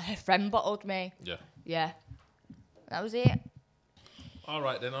me. Well, her friend bottled me. Yeah. Yeah. That was it. All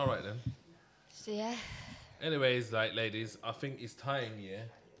right then. So, yeah. Anyways, like, ladies, I think it's time,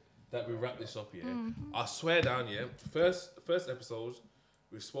 that we wrap this up, I swear down, first episode,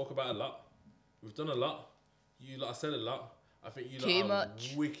 we spoke about a lot. We've done a lot. You lot said a lot. I think you Too lot are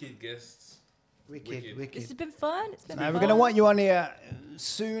much. wicked guests. Wicked. This has been fun. It's been fun. We're gonna want you on here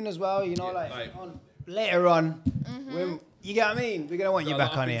soon as well. You know, later on. When, you get what I mean? We're gonna want you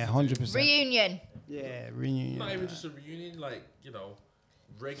back on here, 100%. Reunion. Yeah, reunion. Not even just a reunion, like,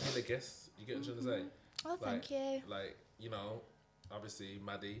 regular guests. You get what I'm trying to say? Oh, thank you. Like, obviously,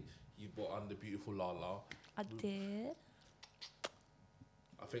 Maddie, you brought on the beautiful Lala. I did.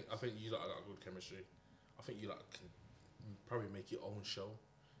 I think you lot got good chemistry. I think you lot can probably make your own show.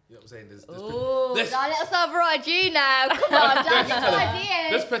 You know what I'm saying? There's Ooh, now let us override you now. Come on, that's your idea.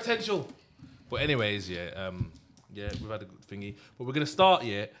 There's potential. But anyways, we've had a good thingy. But we're gonna start,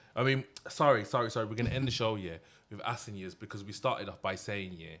 I mean, sorry. We're gonna end the show, with asking you because we started off by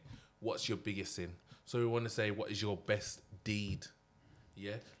saying, what's your biggest sin? So we want to say, what is your best deed?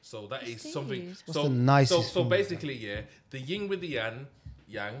 Yeah. So that is something. What's the nicest So thing? basically, the yin with the yang.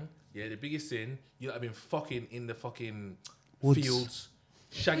 Yeah, the biggest sin. You lot have been fucking in the fucking Woods. fields,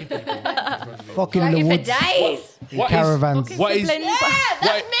 shagging people. Fucking in the Shagging for woods. days. What Caravans. Is, what is Siblings. Yeah, that's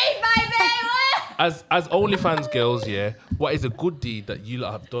What- me, baby. as OnlyFans girls, what is a good deed that you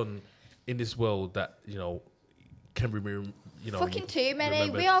lot have done in this world that can remember? Fucking too many.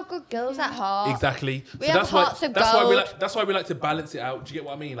 remember? We are good girls at heart. Exactly. We have hearts of that's why gold. that's why we like to balance it out. Do you get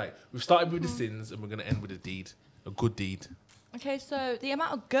what I mean? Like we've started with the sins and we're gonna end with a deed, a good deed. Okay, so the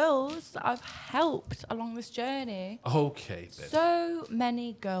amount of girls that I've helped along this journey. Okay then. So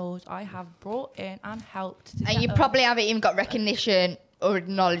many girls I have brought in and helped. To And get you up. probably haven't even got recognition or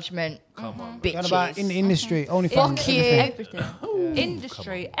acknowledgement. Come on. Bitches. What about in the industry? Only Fuck you. Everything.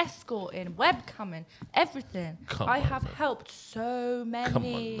 Industry, escorting, webcamming, everything. Come I on, have man. helped so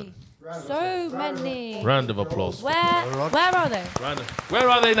many. man. So many. Round of applause. Where are they? Where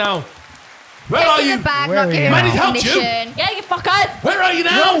are they now? Where are Get in you? the bag, Where not are giving you? Manny's helped you. recognition. Yeah, you fuckers! Where are you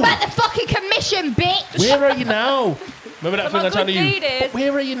What now? about the fucking commission, bitch? Where are you now? Remember that So thing my I tried to good you? deed is-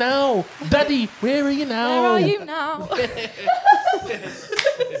 Where are you now? Daddy, where are you now? Where are you now?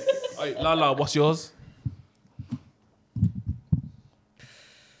 Hey, Lala, what's yours?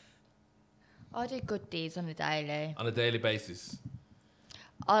 I do good deeds on a daily. On a daily basis.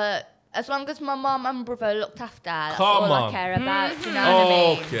 As long as my mum and brother looked after, that's Come all on. I care about. Do you know what I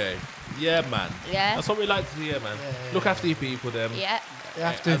mean? Okay. Yeah, man. Yeah. That's what we like to hear, man. Look after your people, them. Yeah. You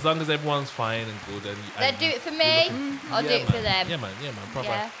have to. As long as everyone's fine and good. And They do it for me, I'll do it for them. Yeah, man. Yeah, man. Proper.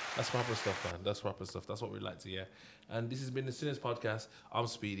 Yeah. That's proper stuff, man. That's proper stuff. That's what we like to hear. And this has been the Sinners Podcast. I'm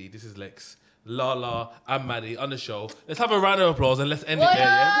Speedy. This is Lex, Lala, and Maddie on the show. Let's have a round of applause and let's end it there,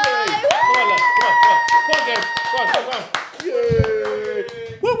 yeah? Whoa! Come on, Lex. Come on, Gabe. Come on. Yay!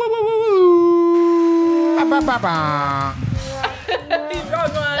 Woo, woo, woo, woo, woo. That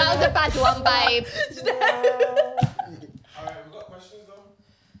was a bad one, babe. Alright, we got questions though.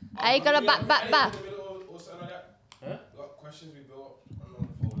 Hey, you got a back. Huh? We got questions we built on the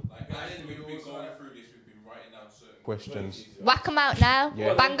phone. We've been going through this, we've been writing down certain Questions. Whack them out now.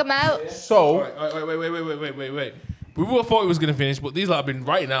 Yeah. Bang them out. So, Wait. We all thought it was going to finish, but these lot have been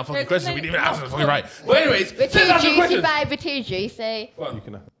writing down fucking questions. We didn't even answer the fucking right. But anyways, We're let's too answer the juicy, questions. babe. We're too juicy. you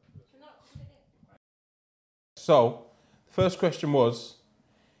can. So, first question was,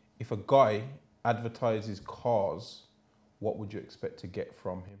 if a guy advertises cars, what would you expect to get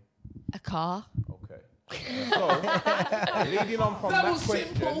from him? A car. Okay. So, leading on from that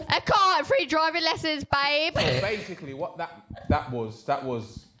question, A car and free driving lessons, babe. basically what that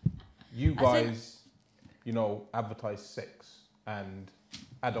was you guys, advertise sex and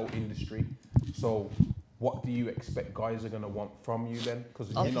adult industry. So, what do you expect guys are gonna want from you then? Because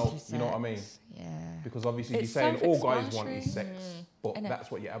you know what I mean. Yeah. Because obviously It's you're saying all guys want is self-explanatory. sex, but Innit?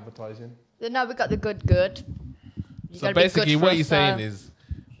 that's what you're advertising. No, we got the good. You So gotta be basically, good for what us, you're saying though. is,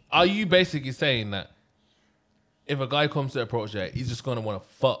 are you basically saying that if a guy comes to approach you, he's just gonna want to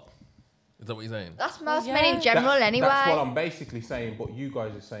fuck? Is that what you're saying? That's most Yeah. men in general, That's anyway. what I'm basically saying, but you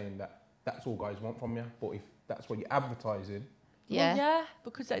guys are saying that that's all guys want from you. But if that's what you're advertising, Yeah. Well, yeah,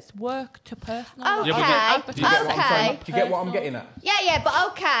 because it's work to personal. Okay. Yeah, but Do you get what I'm saying? Okay. Do you get what I'm getting at? Yeah, but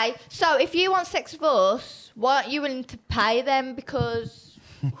okay. So if you want sex with us, why aren't you willing to pay them? Because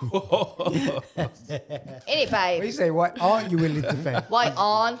innit, What babe? you say? Why aren't you willing to pay? Why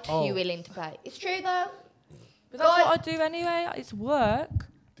aren't Oh. you willing to pay? It's true though. But that's what I do anyway. It's work.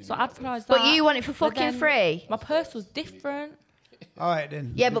 So I advertise that. But you want it for But fucking then free. My purse was different. All right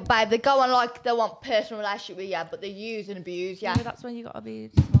then. Yeah, but babe, they go on like they want personal relationship with you, but they use and abuse you. Yeah, that's when you gotta be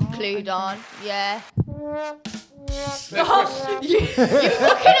smart. Clued on. Yeah. Next question. You're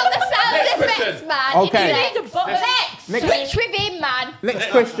fucking up the sound Next effects, question. man. Okay. You need a button. Next- Switch with him, man. Next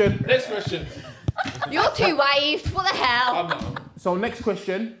question. Next question. You're too waved. What the hell? I'm not. So next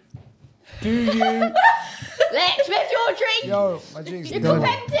question. Do you... Lex, where's your drink? Yo, my drink's Your cup done.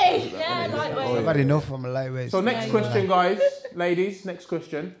 empty. Yeah, lightweight. I've had enough from a lightweight. So next question, guys, ladies, next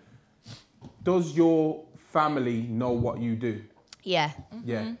question. Does your family know what you do? Yeah.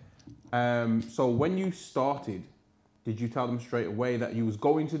 Yeah. So when you started, did you tell them straight away that you was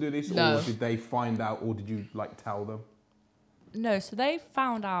going to do this, No. or did they find out, or did you like tell them? No, so they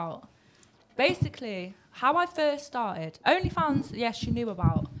found out. Basically, how I first started, OnlyFans, yes, she knew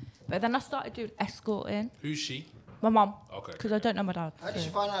about. But then I started doing escorting. Who's she? My mum. Okay. Because I don't know my dad. How did so-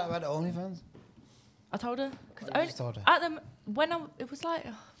 you find out about the OnlyFans? I told her. Because Oh, you just told her. at them when it was like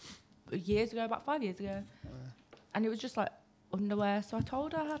years ago, about 5 years ago, and it was just like underwear. So I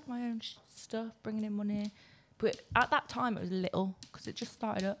told her I had my own stuff, bringing in money, but at that time it was little because it just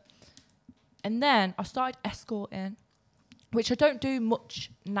started up. And then I started escorting, which I don't do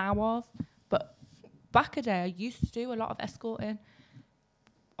much now of, but back a day I used to do a lot of escorting.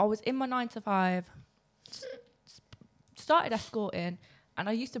 I was in my 9 to 5, started escorting. And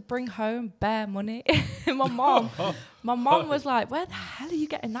I used to bring home bare money. My mom was like, "Where the hell are you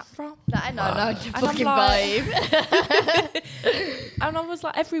getting that from?" That no, I'm fucking like- vibe. And I was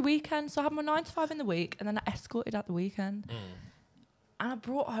like, every weekend. So I had my 9 to 5 in the week, and then I escorted at the weekend. And I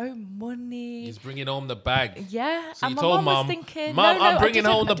brought home money. He's bringing home the bag. Yeah. So and you my told mum was Mum, thinking, "Mum, no, I'm I bringing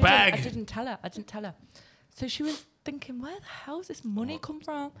didn't, home the bag." I didn't tell her. So she was thinking, where the hell's this money come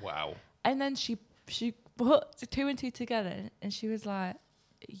from? Wow. And then she put 2 and 2 together, and she was like,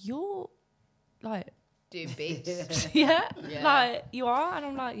 "You're like." Doing bits. Yeah, Yeah. like you are, and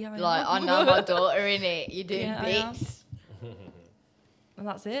I'm like, yeah, Like, I know my daughter in it. You're doing Yeah, I am. bits. and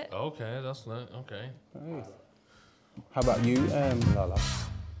that's it. Okay, that's not okay. How about you, Lala?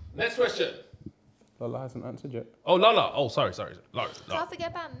 Next question. Lala hasn't answered yet. Oh, Lala. Oh, sorry. Lala. Can't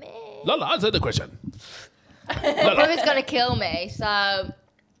forget about me. Lala, answer the question. My brother's gonna kill me. So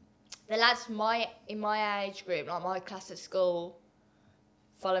the lads in my age group, like my class at school,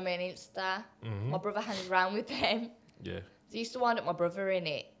 follow me on Insta. My brother hangs around with them. Yeah. So I used to wind up my brother in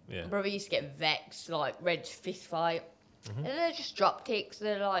it. Yeah. My brother used to get vexed, like red fist fight. And then they're just drop ticks.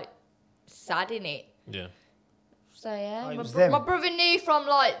 They're like sad in it. Yeah. So yeah, Oh, it my, was them. my brother knew from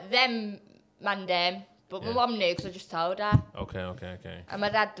like them, but my Yeah. mum knew because I just told her. Okay. And my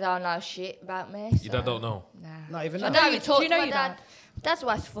dad don't know shit about me. Your dad don't know. Nah. Not even I that. don't even talk Do you to know my your dad. dad? That's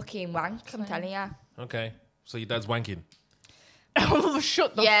why it's fucking wank, I'm telling you. Okay. So your dad's wanking.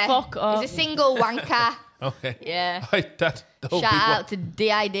 Shut the Yeah, fuck up. he's a single wanker. Okay. Yeah. Hi, Dad. Don't Shout be out to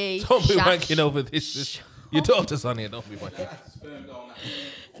DID. Don't be Shash. wanking over this. Your daughter's on here. Don't be wanking.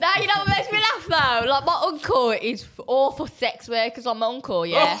 Nah, you know what makes me laugh though? Like my uncle is all for sex workers on my uncle,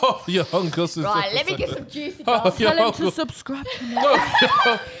 yeah. Oh, your uncle's. Right, let me get some juicy Oh, gossip. your Tell him uncle. to subscribe to me.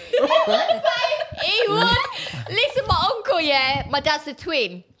 He would. Listen, my uncle, yeah. My dad's a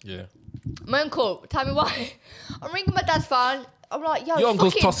twin. Yeah. My uncle, tell me why. I'm ringing my dad's phone. I'm like, yo, Your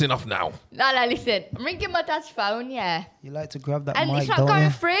uncle's fucking... tossing off now. No, listen. I'm ringing my dad's phone, yeah. You like to grab that And mic, it's not don't going you?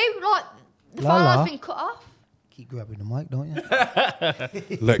 through. Like, the Lala. phone's been cut off. Keep grabbing the mic, don't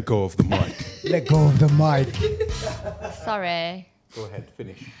you? Let go of the mic. Let go of the mic. Sorry. Go ahead,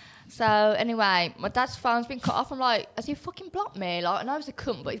 finish. So, anyway, my dad's phone's been cut off. I'm like, has he fucking blocked me? Like, I know he's a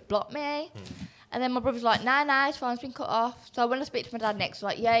cunt, but he's blocked me. And then my brother's like, nah, his phone's been cut off. So when I speak to my dad next, I'm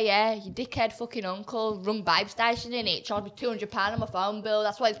like, yeah, your dickhead fucking uncle rung Babe Station, innit? Charged me £200 on my phone bill.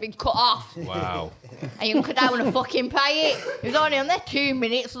 That's why it's been cut off. Wow. And your uncle don't want to fucking pay it. He was only on there 2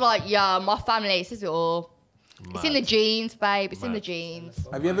 minutes. Like, yeah, my family, says it all. It's in the genes, babe. It's in the Mad. genes.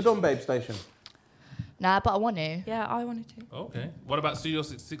 Have you ever done Babe Station? Nah, but I want to. Yeah, I wanted to. Okay. What about Studio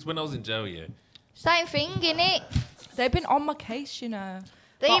 66 when I was in jail? Yeah. Same thing, innit? They've been on my case, you know.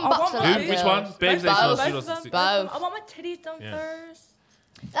 They But I inbox want a my lot Who? of titties- Which girls. one? Babe Station or Both. Studio Both of them. 66? Both. I want my titties done Yeah. first.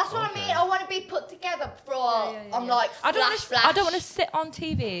 That's what I mean. I want to be put together before I'm like I flash. don't want to sit on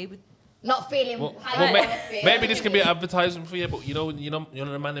TV with. Not feeling Well, how you well, want to feel. maybe this can be an advertisement for you, but you know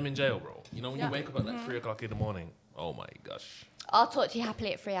the man them in jail, bro. You know when Yeah. you wake up at like 3 o'clock in the morning. Oh my gosh. I'll talk to you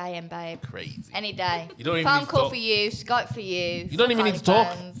happily at 3 a.m, babe. Crazy. Any day. You don't even Phone need to call talk. for you, Skype for you. You don't even need to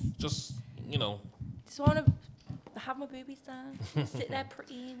talk. friends. Just, you know. Just want to have my boobies done. Sit there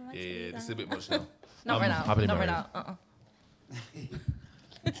pretty. with my Yeah, titties this is a out. bit much now. Not I'm right now. happily Not right married. now.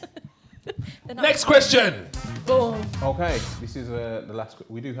 They're not- Next question. Boom. Okay, this is the last.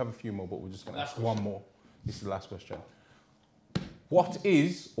 We do have a few more, but we're just going to ask one more. This is the last question. What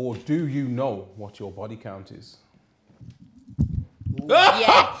is or do you know what your body count is?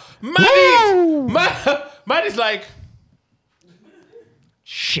 Yeah. Maddie's like,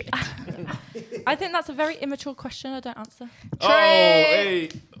 Shit. I think that's a very immature question. I don't answer. oh, hey.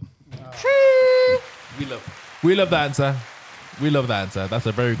 We love the answer. We love the answer. That's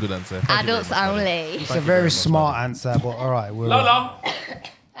a very good answer. Thank you very Adults much, Maddie. only. It's Thank a you very much, smart Maddie. answer, but all right. We're Lala.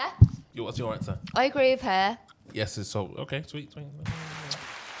 What's your answer? I agree with her. Yes, it's so okay. Sweet.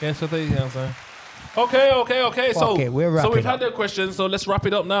 Yeah, so there's the answer. Okay. Fuck So, it, we're wrapping we've up. had the question. So let's wrap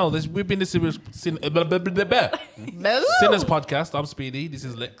it up now. We've been listening to Sinners podcast. I'm Speedy. This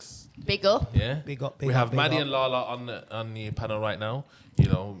is Lex. Big up. Yeah. Big up, We have Maddie and Lala on the panel right now. You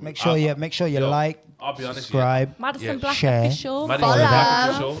know. Make sure you yo, like, I'll be honest. subscribe. Madison Yeah. Black Share. official. Maddie Follow. Black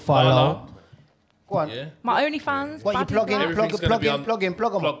official. Follow. Lala. Go on. Yeah. My OnlyFans. What you Maddie plug in, Black. Everything's gonna be on- plug in.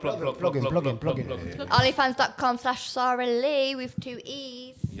 Onlyfans.com/SarahLeigh with 2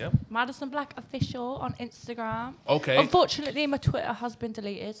 E's. Yep. Madison Black official on Instagram. Okay. Unfortunately, my Twitter has been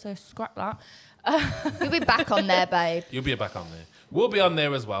deleted, so scrap that. You'll be back on there, babe. You'll be back on there. We'll be on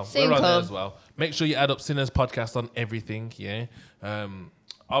there as well. Soon We're on there come. as well. Make sure you add up Sinners podcast on everything. Yeah.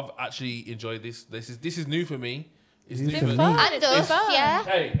 I've actually enjoyed this. This is new for me. It's new for me. fun. And us, fun. yeah.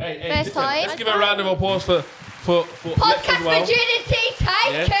 Hey, First listen, time. let's give a round of applause for Lex Podcast as well. virginity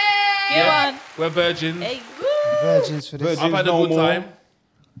taken. Yeah. We're virgins. Hey, Virgins for this. I've had a No good more. time.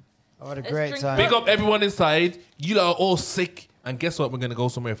 I had a Let's great drink time. Big up everyone inside. You lot are all sick, and guess what? We're gonna go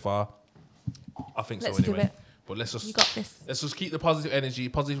somewhere far. I think Let's so do anyway. it. But let's you got this. just keep the positive energy,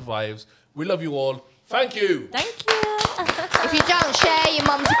 positive vibes. We love you all. Thank you. Thank you. If you don't share, your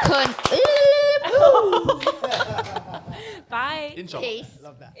mum's a cunt. Bye. Inshallah. Peace.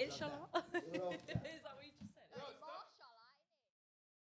 Love that. Inshallah.